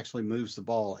path. It actually moves the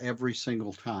ball every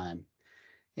single time,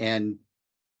 and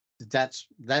that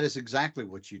is exactly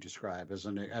what you describe as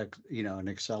an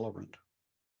accelerant.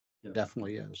 Yeah.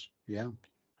 Definitely is. Yeah.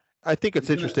 I think it's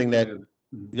interesting that.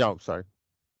 Yeah, sorry.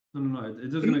 No,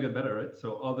 it's just going to get better, right?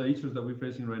 So all the issues that we're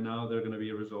facing right now, they're going to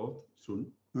be resolved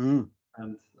soon.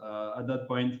 And at that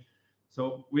point,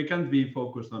 so we can't be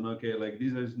focused on, okay, like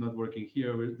this is not working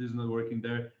here, this is not working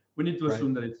there. We need to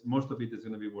assume that most of it is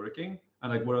going to be working,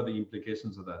 and like what are the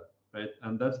implications of that, right?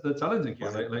 And that's the challenging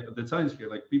here, right? Like the challenge here,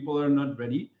 like people are not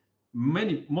ready.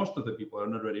 Most of the people are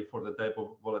not ready for the type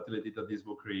of volatility that this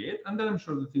will create, and then I'm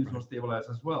sure the things will stabilize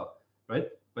as well, right?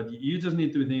 But you just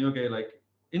need to think, okay, like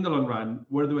in the long run,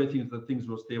 where do I think that things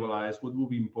will stabilize? What will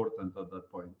be important at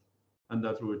that point? And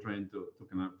that's what we're trying to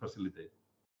kind of facilitate.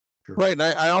 Sure. Right, and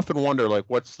I often wonder, like,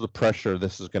 what's the pressure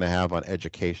this is going to have on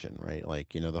education, right? Like,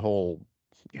 the whole,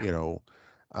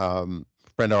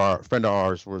 friend of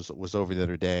ours was over the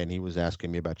other day, and he was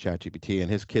asking me about ChatGPT, and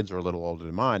his kids are a little older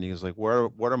than mine. He was like,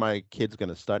 what are my kids going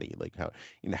to study? Like,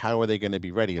 how are they going to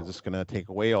be ready? Is this going to take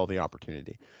away all the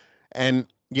opportunity? And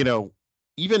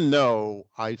even though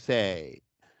I say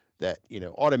that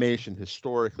automation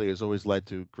historically has always led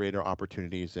to greater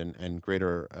opportunities and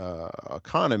greater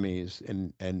economies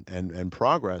and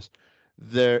progress.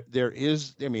 There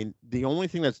is, I mean, the only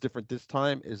thing that's different this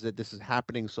time is that this is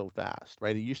happening so fast,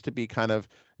 right? It used to be kind of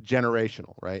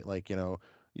generational, right? Like your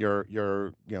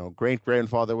great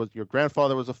grandfather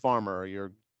was a farmer,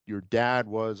 your dad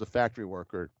was a factory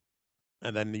worker,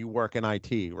 and then you work in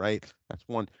IT, right?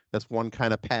 That's one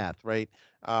kind of path, right?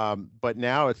 But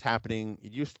now it's happening.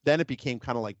 Then it became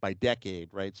kind of like by decade,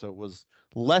 right? So it was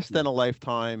less than a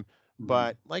lifetime,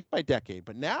 but like by decade.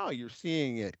 But now you're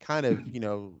seeing it kind of,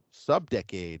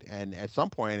 sub-decade, and at some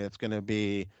point it's going to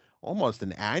be almost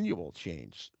an annual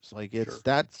change. It's like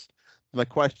that's my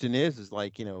question is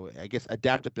like, I guess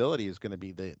adaptability is going to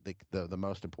be the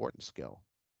most important skill.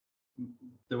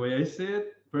 The way I see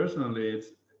it personally,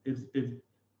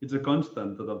 it's a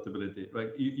constant adaptability.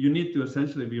 Like you need to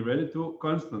essentially be ready to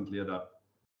constantly adapt.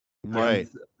 Right.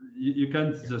 And you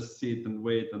can't just sit and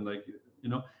wait and like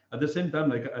at the same time,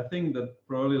 like I think that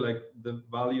probably like the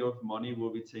value of money will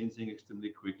be changing extremely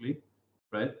quickly,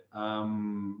 right?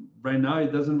 Right now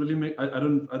it doesn't really make I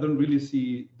don't really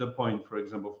see the point, for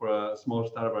example, for a small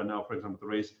startup right now, for example, to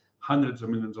raise hundreds of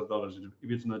millions of dollars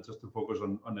if it's not just to focus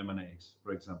on M&As,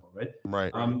 for example, right?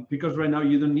 Right. Because right now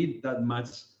you don't need that much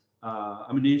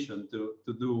ammunition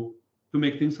to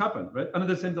make things happen, right? And at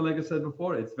the same time, like I said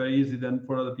before, it's very easy then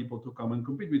for other people to come and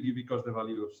compete with you because the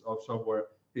value of software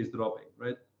is dropping,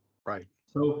 right? Right.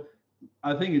 So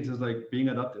I think it's just like being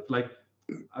adaptive. Like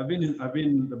I've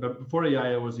been before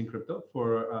AI, I was in crypto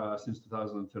for since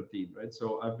 2013, right?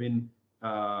 So I've been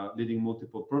leading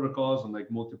multiple protocols and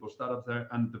like multiple startups there,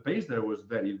 and the pace there was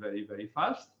very, very, very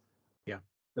fast. Yeah.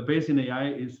 The pace in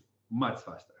AI is much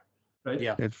faster, right?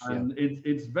 Yeah.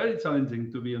 It's very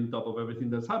challenging to be on top of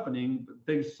everything that's happening.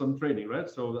 It takes some training, right?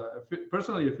 So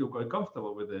personally, I feel quite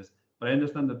comfortable with this, but I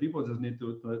understand that people just need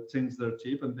to change their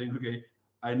chip and think, okay,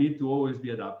 I need to always be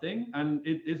adapting. And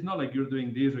it's not like you're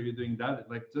doing this or you're doing that. It's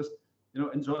like just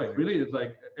enjoy. Right. Really, it's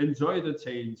like enjoy the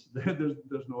change.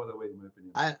 There's no other way, in my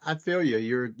opinion. I feel you.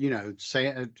 You're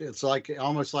saying it's like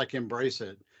almost like embrace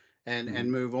it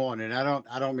and move on. And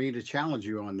I don't mean to challenge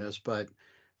you on this, but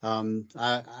I'm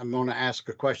going to ask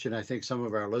a question I think some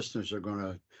of our listeners are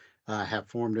going to have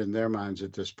formed in their minds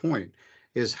at this point,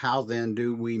 is how then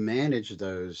do we manage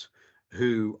those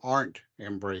who aren't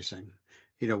embracing?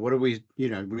 What do we,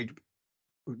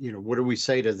 what do we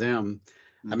say to them?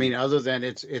 I mean, other than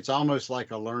it's almost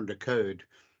like a learn to code,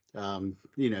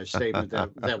 statement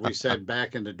that we said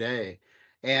back in the day.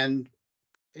 And,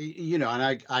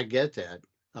 and I get that.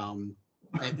 And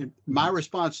my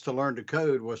response to learn to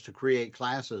code was to create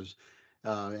classes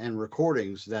and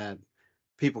recordings that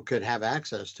people could have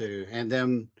access to. And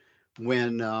then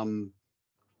when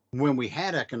we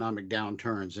had economic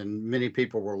downturns and many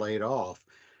people were laid off,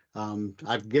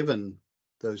 I've given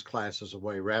those classes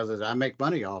away rather than I make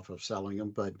money off of selling them,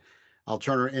 but I'll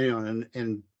turn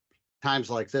in times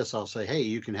like this, I'll say, hey,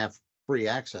 you can have free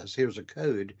access. Here's a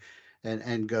code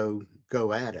and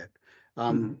go at it.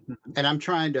 And I'm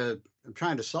trying to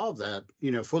solve that,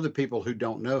 for the people who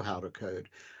don't know how to code.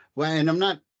 Well, and I'm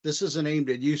not this isn't aimed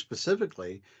at you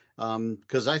specifically,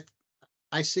 because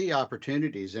I see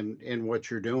opportunities in what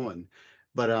you're doing,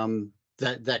 but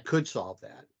that could solve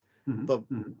that. But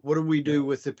what do we do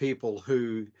with the people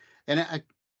who, and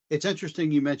it's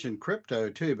interesting you mentioned crypto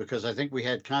too, because I think we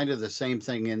had kind of the same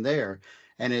thing in there,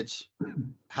 and it's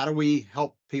how do we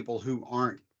help people who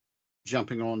aren't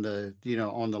jumping on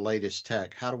the latest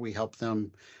tech? How do we help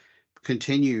them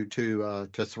continue to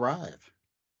thrive?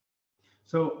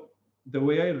 So the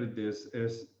way I read this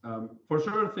is, for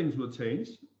sure things will change.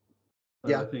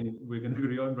 Yeah. I think we can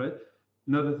agree on, right?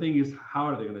 Another thing is, how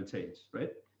are they going to change,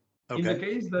 right? Okay. In the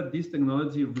case that this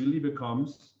technology really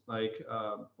becomes like,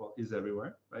 is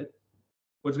everywhere, right?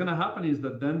 What's going to happen is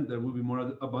that then there will be more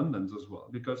abundance as well,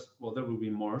 because, well, there will be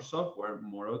more software,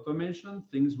 more automation.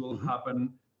 Things will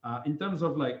happen in terms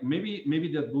of like,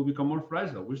 maybe that will become more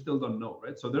fragile. We still don't know,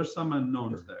 right? So there's some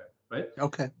unknowns there, right?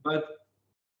 Okay. But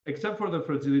except for the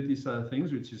fragility side of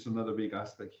things, which is another big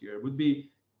aspect here, would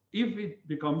be if it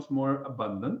becomes more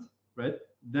abundant, right?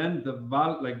 Then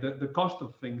the cost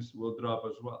of things will drop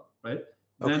as well, right?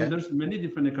 Then there's many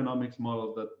different economics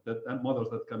models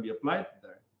that can be applied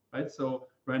there, right? So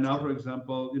right now, for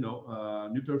example,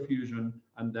 nuclear fusion,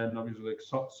 and then obviously like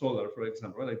solar, for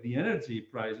example, right? Like the energy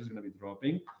price is going to be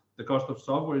dropping, the cost of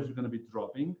software is going to be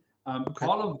dropping.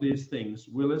 All of these things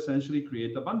will essentially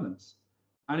create abundance.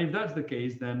 And if that's the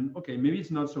case, then okay, maybe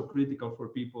it's not so critical for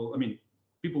people. I mean,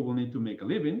 people will need to make a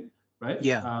living, right?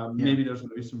 Maybe there's going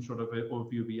to be some sort of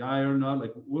UBI or not.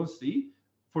 Like we'll see.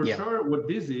 For sure, what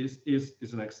this is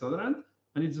an accelerant,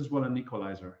 and it's as well an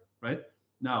equalizer, right?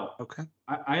 Now,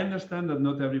 I understand that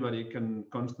not everybody can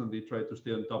constantly try to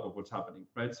stay on top of what's happening,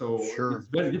 right? So it's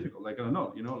very difficult. Like I don't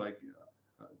know,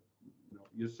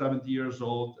 you're 70 years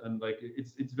old, and like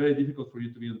it's very difficult for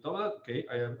you to be on top of that. Okay,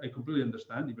 I completely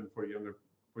understand, even for younger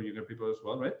people as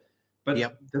well, right? But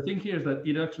the thing here is that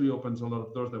it actually opens a lot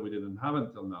of doors that we didn't have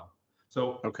until now.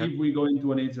 So if we go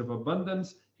into an age of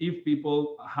abundance, if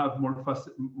people have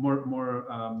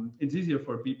it's easier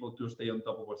for people to stay on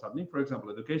top of what's happening. For example,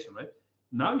 education, right?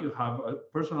 Now you have a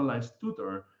personalized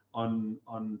tutor on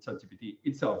ChatGPT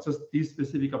itself. Just this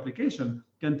specific application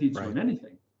can teach you on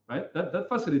anything, right? That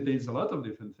facilitates a lot of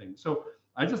different things. So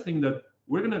I just think that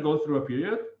we're going to go through a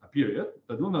period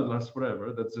that will not last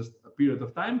forever. That's just a period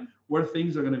of time where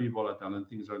things are going to be volatile and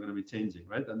things are going to be changing,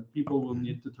 right? And people will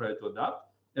need to try to adapt.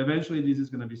 Eventually, this is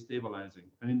going to be stabilizing.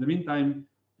 And in the meantime,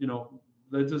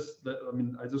 I just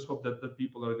hope that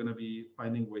people are going to be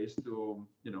finding ways to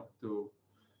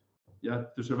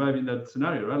survive in that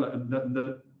scenario, right? And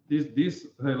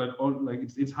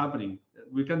it's happening.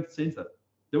 We can't change that.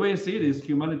 The way I see it is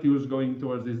humanity was going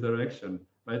towards this direction,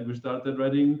 right? We started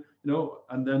writing,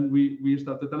 and then we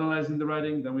started analyzing the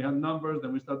writing, then we had numbers,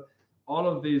 then we start. All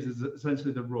of this is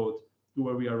essentially the road to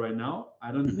where we are right now.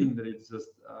 I don't think that it's just,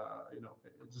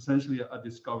 it's essentially a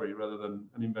discovery rather than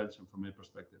an invention from my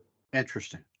perspective.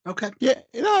 Interesting. Okay. Yeah,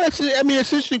 it's an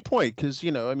interesting point because,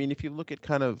 if you look at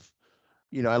kind of,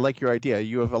 I like your idea.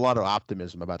 You have a lot of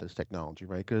optimism about this technology,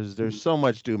 right? Because there's so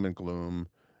much doom and gloom.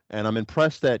 And I'm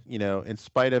impressed that, in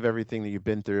spite of everything that you've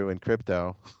been through in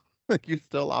crypto, you're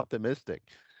still optimistic.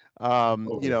 I'm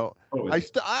not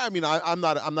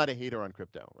a hater on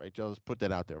crypto, right? Just put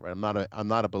that out there, right? I'm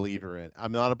not a believer in.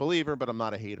 I'm not a believer, but I'm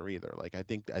not a hater either. Like I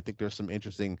think there's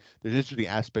interesting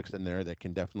aspects in there that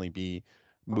can definitely be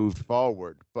moved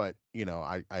forward. But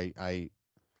I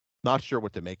not sure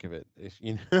what to make of it. It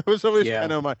was always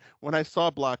kind of when I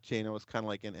saw blockchain, it was kind of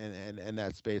like in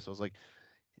that space. I was like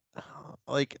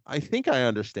I think I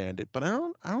understand it, but I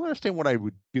don't understand what I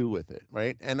would do with it,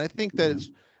 right? And I think that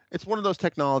it's one of those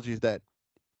technologies that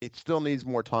it still needs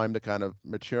more time to kind of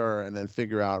mature and then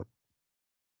figure out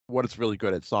what it's really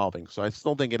good at solving. So I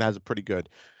still think it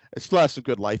still has some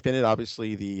good life in it.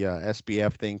 Obviously, the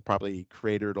SBF thing probably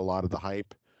created a lot of the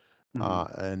hype, but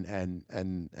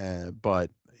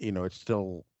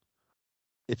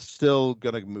it's still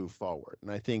going to move forward.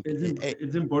 And I think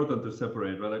it's important to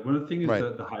separate, right? Like one thing is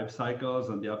the hype cycles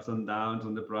and the ups and downs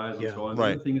and the price and so on. The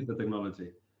other thing is the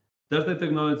technology. Does the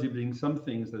technology bring some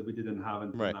things that we didn't have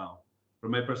until now?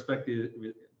 From my perspective,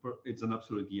 it's an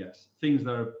absolute yes. Things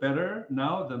that are better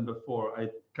now than before. I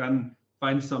can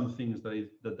find some things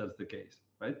that's the case,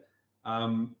 right?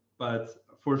 But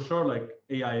for sure, like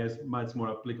AI is much more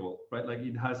applicable, right? Like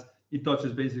it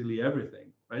touches basically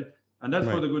everything, right? And that's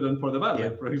for the good and for the bad.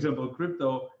 Like for example,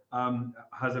 crypto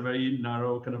has a very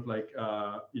narrow kind of like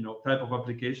type of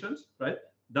applications, right?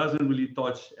 Doesn't really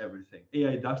touch everything.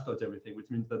 AI does touch everything, which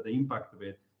means that the impact of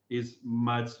it is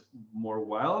much more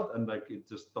wild and like it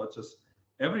just touches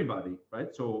everybody,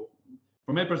 right? So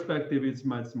from my perspective, it's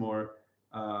much more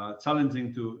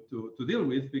challenging to deal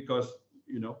with, because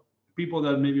people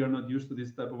that maybe are not used to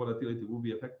this type of volatility will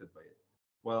be affected by it.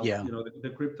 Well, the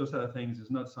crypto side of things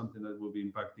is not something that will be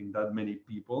impacting that many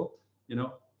people.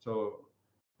 So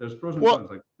there's pros and cons,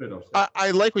 like trade-offs.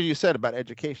 I like what you said about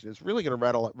education. It's really going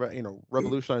to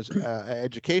revolutionize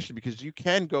education, because you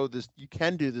can do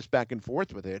this back and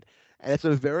forth with it, and it's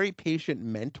a very patient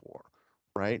mentor,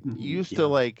 right? Mm-hmm. You used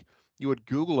to you would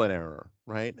Google an error,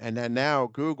 right? And then now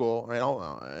Google,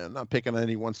 I'm not picking on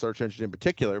any one search engine in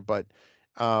particular, but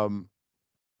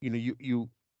you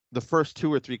the first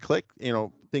 2 or 3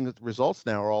 results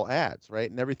now are all ads,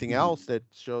 right? And everything else that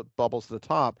bubbles to the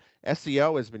top,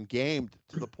 SEO has been gamed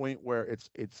to the point where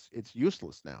it's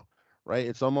useless now, right?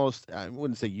 It's almost, I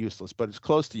wouldn't say useless, but it's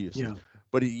close to useless.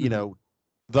 But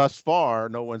thus far,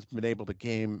 no one's been able to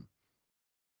game,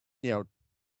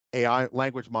 AI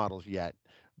language models yet.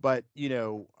 But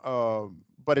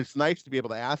but it's nice to be able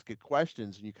to ask it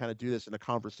questions, and you kind of do this in a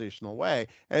conversational way,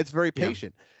 and it's very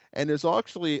patient. And there's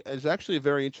actually a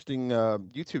very interesting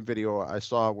YouTube video I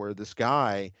saw where this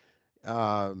guy,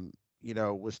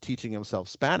 was teaching himself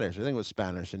Spanish. I think it was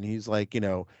Spanish, and he's like,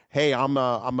 hey, I'm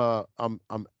not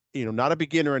a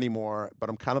beginner anymore, but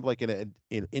I'm kind of like an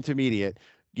intermediate.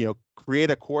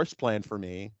 Create a course plan for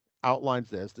me. Outlines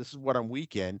this. This is what I'm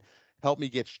weak in. Help me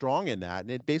get strong in that. And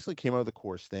it basically came out of the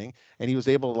course thing. And he was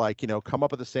able to come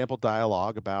up with a sample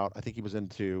dialogue about, I think he was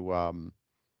into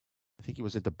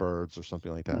birds or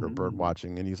something like that, or bird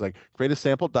watching. And he's like, create a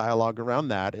sample dialogue around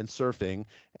that and surfing,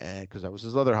 and because that was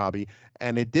his other hobby.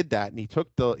 And it did that. And he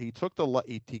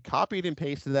copied and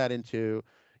pasted that into,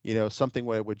 something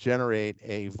where it would generate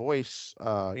a voice,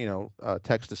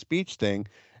 text to speech thing.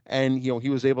 And he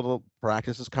was able to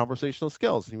practice his conversational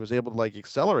skills, and he was able to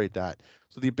accelerate that.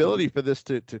 So the ability for this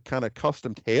to kind of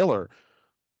custom tailor,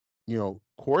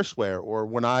 courseware, or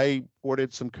when I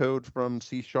ported some code from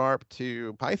C#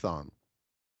 to Python,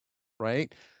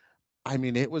 right? I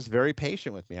mean, it was very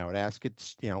patient with me. I would ask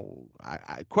it,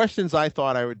 questions I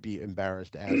thought I would be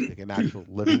embarrassed to ask an actual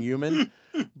living human,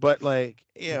 but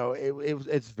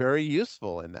it's very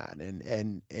useful in that.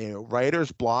 And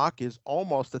writer's block is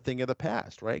almost a thing of the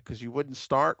past, right? Because you wouldn't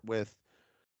start with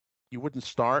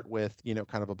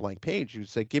kind of a blank page. You'd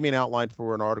say, give me an outline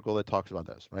for an article that talks about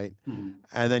this, right?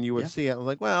 And then you would see it,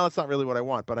 and well, it's not really what I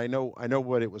want, but I know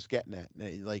what it was getting at.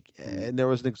 And there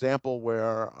was an example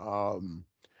where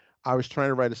I was trying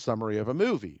to write a summary of a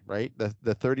movie, right?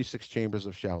 The 36 Chambers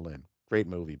of Shaolin, great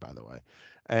movie, by the way.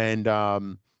 And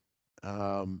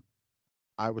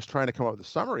I was trying to come up with a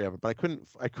summary of it, but I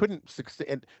couldn't succeed.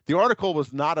 And the article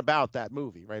was not about that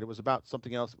movie, right? It was about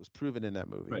something else that was proven in that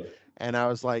movie. Right. And I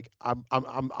was like,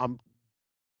 I'm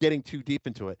getting too deep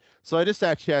into it. So I just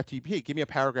asked ChatGPT, give me a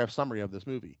paragraph summary of this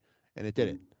movie. And it did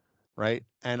it. Right.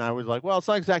 And I was like, well, it's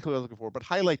not exactly what I was looking for, but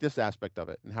highlight this aspect of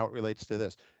it and how it relates to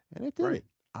this. And it did it.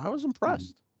 I was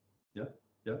impressed. Yeah.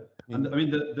 And I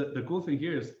mean, the cool thing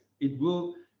here is it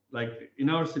will, like in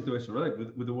our situation, right,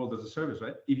 with the world as a service,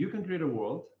 right? If you can create a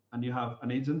world and you have an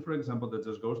agent, for example, that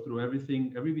just goes through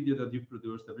everything, every video that you've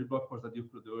produced, every blog post that you've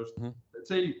produced, let's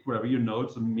say whatever your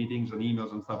notes and meetings and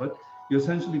emails and stuff, right? You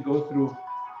essentially go through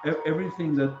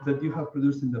everything that you have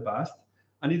produced in the past,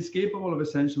 and it's capable of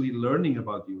essentially learning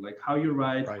about you, like how you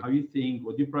write, how you think,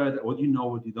 what you pride, what you know,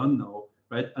 what you don't know,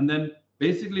 right? And then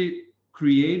basically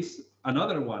creates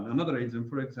another agent,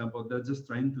 for example, that's just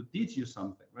trying to teach you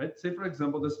something, right? Say, for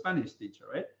example, the Spanish teacher,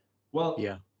 right? Well,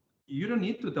 you don't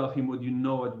need to tell him what you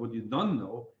know and what you don't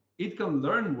know. It can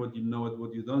learn what you know and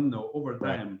what you don't know over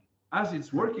time as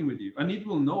it's working with you. And it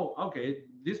will know, okay,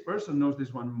 this person knows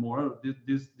this one more,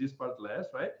 this part less,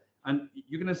 right? And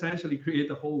you can essentially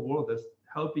create a whole world that's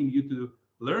helping you to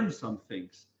learn some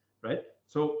things, right?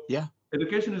 So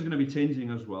education is going to be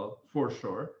changing as well, for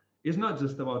sure. It's not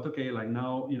just about, okay, like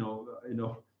now,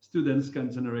 students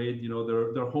can generate,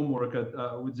 their homework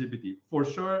with GPT. For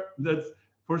sure,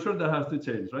 that has to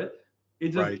change, right? It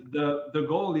just the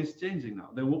goal is changing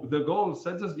now. The goal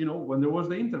such as, when there was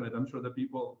the internet, I'm sure that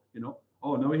people,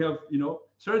 oh, now we have,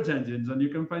 search engines, and you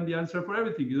can find the answer for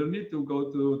everything. You don't need to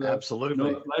go to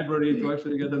the library to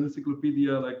actually get an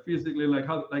encyclopedia, like physically,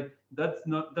 that's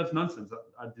nonsense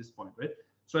at this point, right?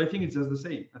 So I think it's just the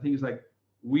same. I think it's like,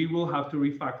 we will have to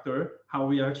refactor how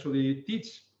we actually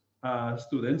teach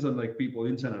students and like people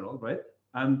in general, right?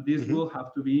 And this will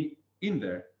have to be in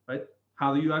there, right?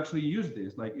 How do you actually use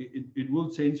this? Like it will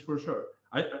change for sure.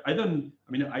 I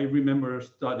remember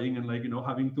studying and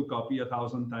having to copy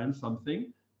 1,000 times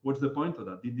something. What's the point of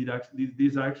that? Did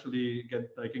this actually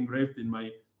get like engraved in my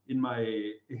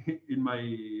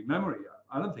memory?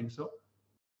 I don't think so.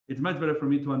 it's much better for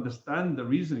me to understand the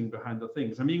reasoning behind the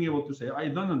things and being able to say, I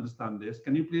don't understand this.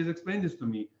 Can you please explain this to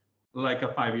me, like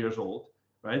a 5 years old,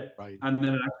 right? Right. And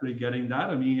then actually getting that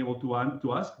and being able to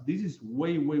ask, this is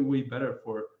way, way, way better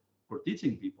for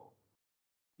teaching people.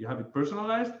 You have it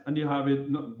personalized, and you have it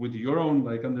with your own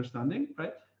like understanding,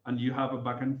 right? And you have a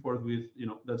back and forth with,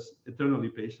 that's eternally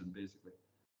patient, basically.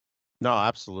 No,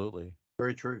 absolutely.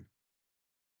 Very true.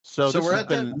 So this we're has at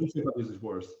been. This is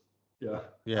worse. Yeah.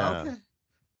 Yeah. Okay.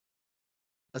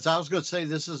 As I was going to say,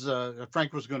 this is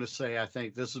Frank was going to say, I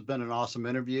think this has been an awesome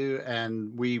interview,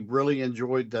 and we really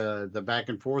enjoyed the back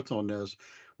and forth on this.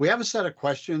 We have a set of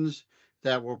questions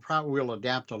that we'll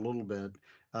adapt a little bit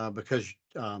because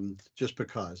just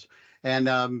because. And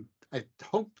I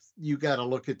hope you got to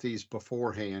look at these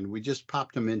beforehand. We just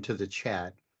popped them into the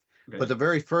chat. Okay. But the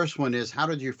very first one is, how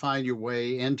did you find your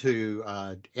way into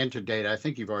data? I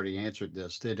think you've already answered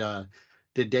this. Did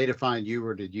data find you,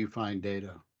 or did you find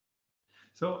data?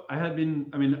 So I had been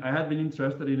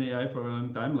interested in AI for a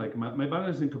long time. Like my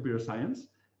background is in computer science,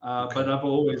 but I've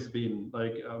always been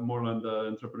like more on the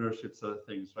entrepreneurship side of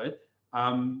things, right?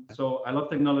 So I love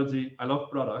technology, I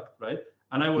love product, right?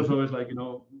 And I was always like,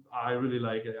 I really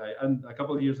like AI. And a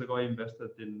couple of years ago, I invested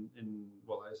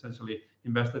I essentially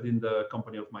invested in the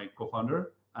company of my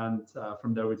co-founder, and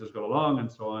from there we just got along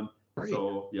and so on. Great.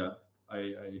 So yeah,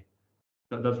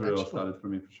 that's really all started for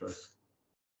me for sure.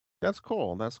 That's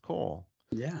cool. That's cool.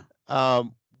 Yeah.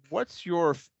 What's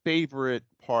your favorite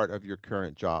part of your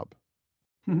current job?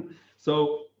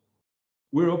 So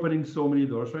we're opening so many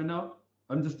doors right now.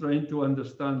 I'm just trying to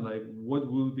understand like what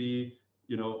will be,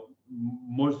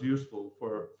 most useful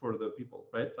for the people,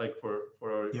 right? Like for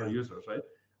our users, right?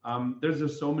 There's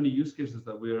just so many use cases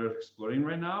that we are exploring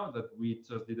right now that we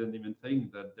just didn't even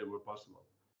think that they were possible.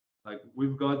 Like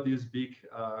we've got this big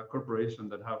corporation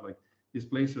that have like these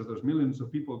places, there's millions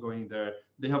of people going there.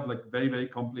 They have like very, very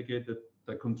complicated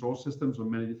control systems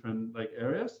on many different like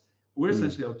areas. We're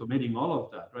essentially automating all of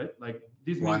that, right? Like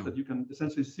this means that you can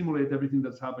essentially simulate everything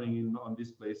that's happening on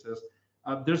these places.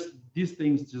 There's these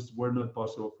things just were not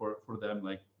possible for them,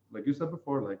 like you said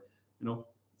before, like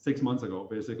 6 months ago,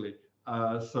 basically.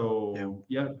 I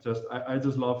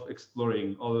just love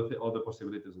exploring all the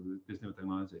possibilities of this new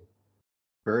technology.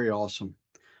 Very awesome.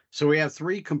 So we have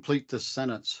 3 complete this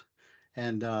sentence.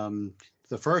 And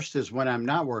the first is, when I'm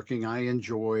not working, I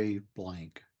enjoy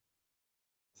blank.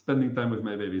 Spending time with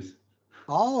my babies.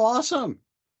 Oh, awesome.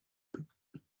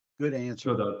 Good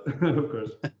answer. So that, of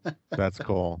course. That's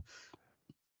cool.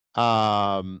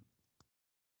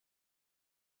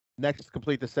 Next,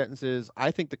 complete the sentences.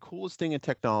 I think the coolest thing in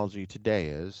technology today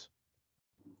is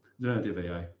generative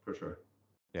AI, for sure.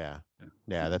 Yeah,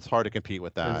 that's hard to compete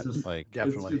with that.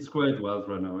 Definitely, it's quite wild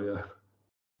right now. Yeah,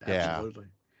 absolutely.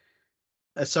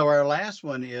 So our last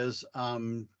one is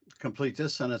complete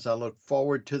this sentence. I look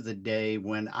forward to the day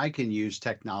when I can use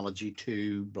technology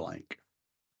to blank.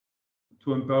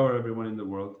 To empower everyone in the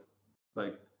world.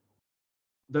 Like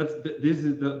this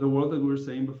is the world that we were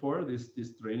saying before. This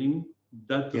training,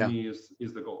 that to me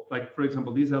is the goal. Like for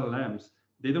example, these LLMs,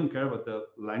 they don't care about the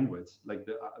language, like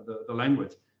the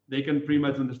language. They can pretty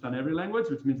much understand every language,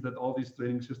 which means that all these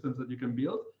training systems that you can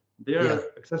build, they are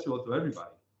accessible to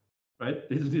everybody, right?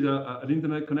 They just need an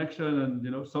internet connection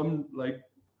and some like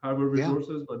hardware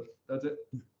resources, but that's it.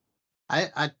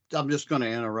 I'm just going to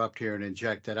interrupt here and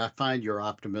inject that I find your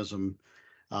optimism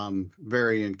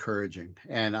very encouraging,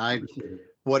 and I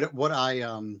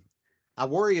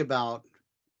worry about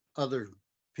other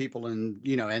people and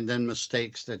and then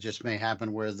mistakes that just may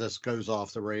happen where this goes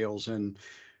off the rails. And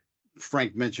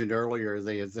Frank mentioned earlier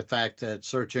the fact that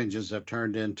search engines have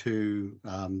turned into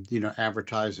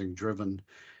advertising driven,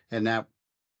 and that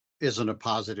isn't a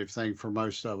positive thing for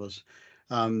most of us.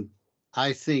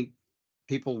 I think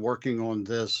people working on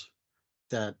this,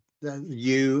 that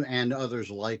you and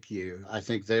others like you, I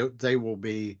think they will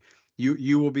be,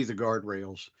 you will be the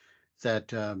guardrails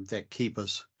that keep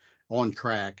us on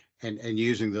track and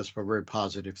using this for very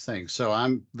positive things. So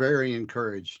I'm very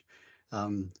encouraged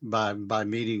by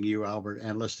meeting you, Albert,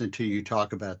 and listening to you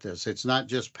talk about this. It's not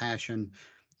just passion.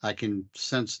 I can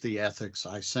sense the ethics.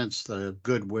 I sense the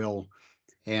goodwill,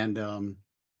 and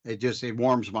it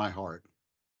warms my heart.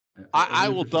 I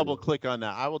will double click on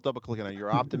that. I will double click on that.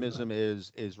 Your optimism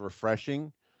is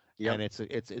refreshing, and it's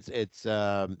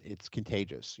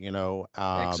contagious.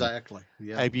 Exactly.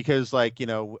 Yeah. Because a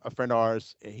friend of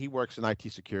ours, he works in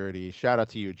IT security. Shout out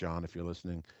to you, John, if you're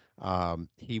listening.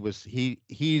 He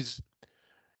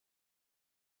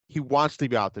wants to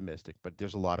be optimistic, but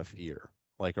there's a lot of fear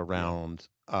around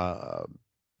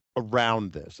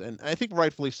around this, and I think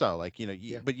rightfully so. Like,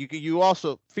 but you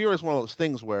also, fear is one of those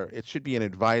things where it should be an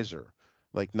advisor,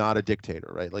 like not a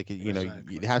dictator, right? Like,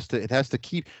 Exactly. it has to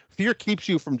keep, fear keeps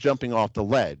you from jumping off the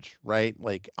ledge, right?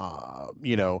 Like,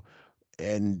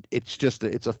 and it's just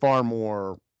it's a far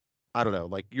more, I don't know,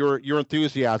 like your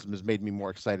enthusiasm has made me more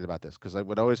excited about this, because I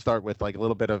would always start with like a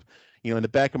little bit of, in the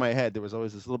back of my head, there was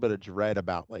always this little bit of dread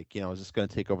about, like, is this going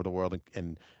to take over the world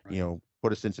and Right.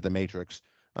 put us into the matrix?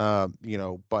 But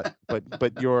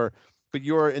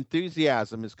your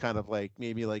enthusiasm is kind of like,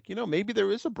 maybe like, maybe there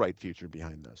is a bright future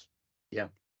behind this. Yeah.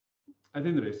 I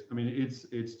think there is. I mean,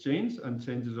 it's change, and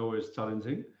change is always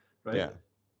challenging, right? Yeah.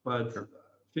 But Sure.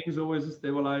 things always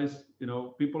stabilize.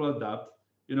 People adapt.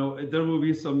 There will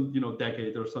be some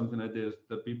decade or something like this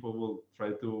that people will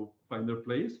try to find their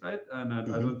place, right? And I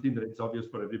don't think that it's obvious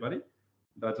for everybody.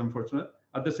 That's unfortunate.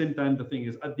 At the same time, the thing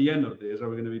is, at the end of this, are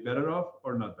we going to be better off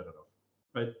or not better off?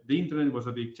 Right? The internet was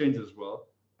a big change as well,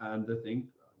 and I think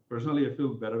personally, I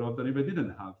feel better off than if I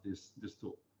didn't have this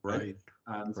tool. Right.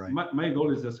 And Right. my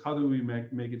goal is just, how do we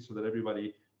make it so that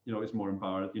everybody is more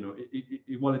empowered,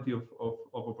 equality of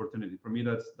opportunity. For me,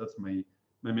 that's my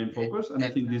main focus, and I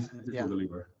think this will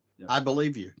deliver. Yeah. I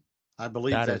believe you. I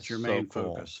believe that's your main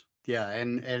cool. focus. Yeah,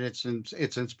 and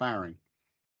it's inspiring.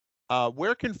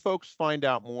 Where can folks find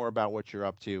out more about what you're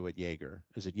up to at Jaeger?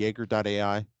 Is it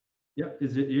Jaeger.ai? Yeah,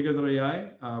 it's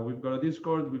Jaeger.ai. We've got a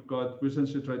Discord. We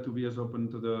essentially try to be as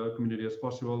open to the community as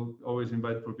possible. Always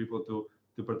invite for people to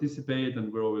participate,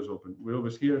 and we're always open. We're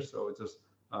always here, so it's just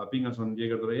ping us on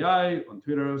Jaeger.ai, on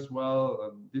Twitter as well,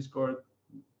 on Discord.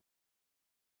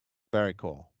 Very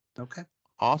cool. Okay.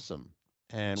 Awesome.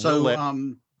 And so,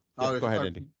 go ahead,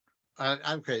 Andy.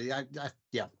 Okay.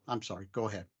 Yeah. I'm sorry. Go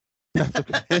ahead. That's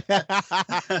okay.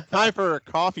 Time for a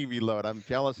coffee reload. I'm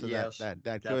jealous of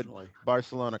that good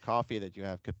Barcelona coffee that you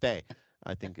have. Café,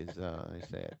 I think is I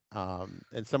say it.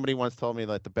 And somebody once told me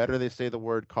that the better they say the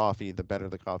word coffee, the better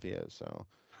the coffee is. So,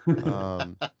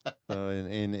 so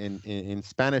in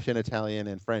Spanish and Italian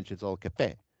and French, it's all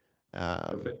café.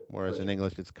 Whereas in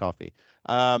English, it's coffee.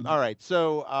 All right.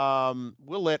 So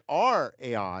we'll let our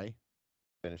AI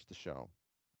finish the show.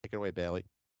 Take it away, Bailey.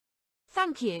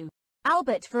 Thank you,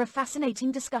 Albert, for a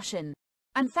fascinating discussion.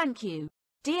 And thank you,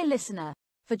 dear listener,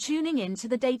 for tuning in to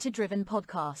the Data-Driven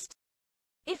Podcast.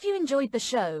 If you enjoyed the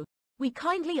show, we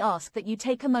kindly ask that you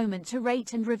take a moment to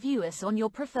rate and review us on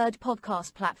your preferred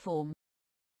podcast platform.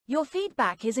 Your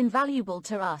feedback is invaluable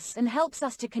to us and helps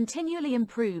us to continually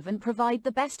improve and provide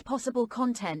the best possible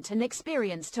content and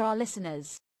experience to our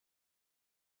listeners.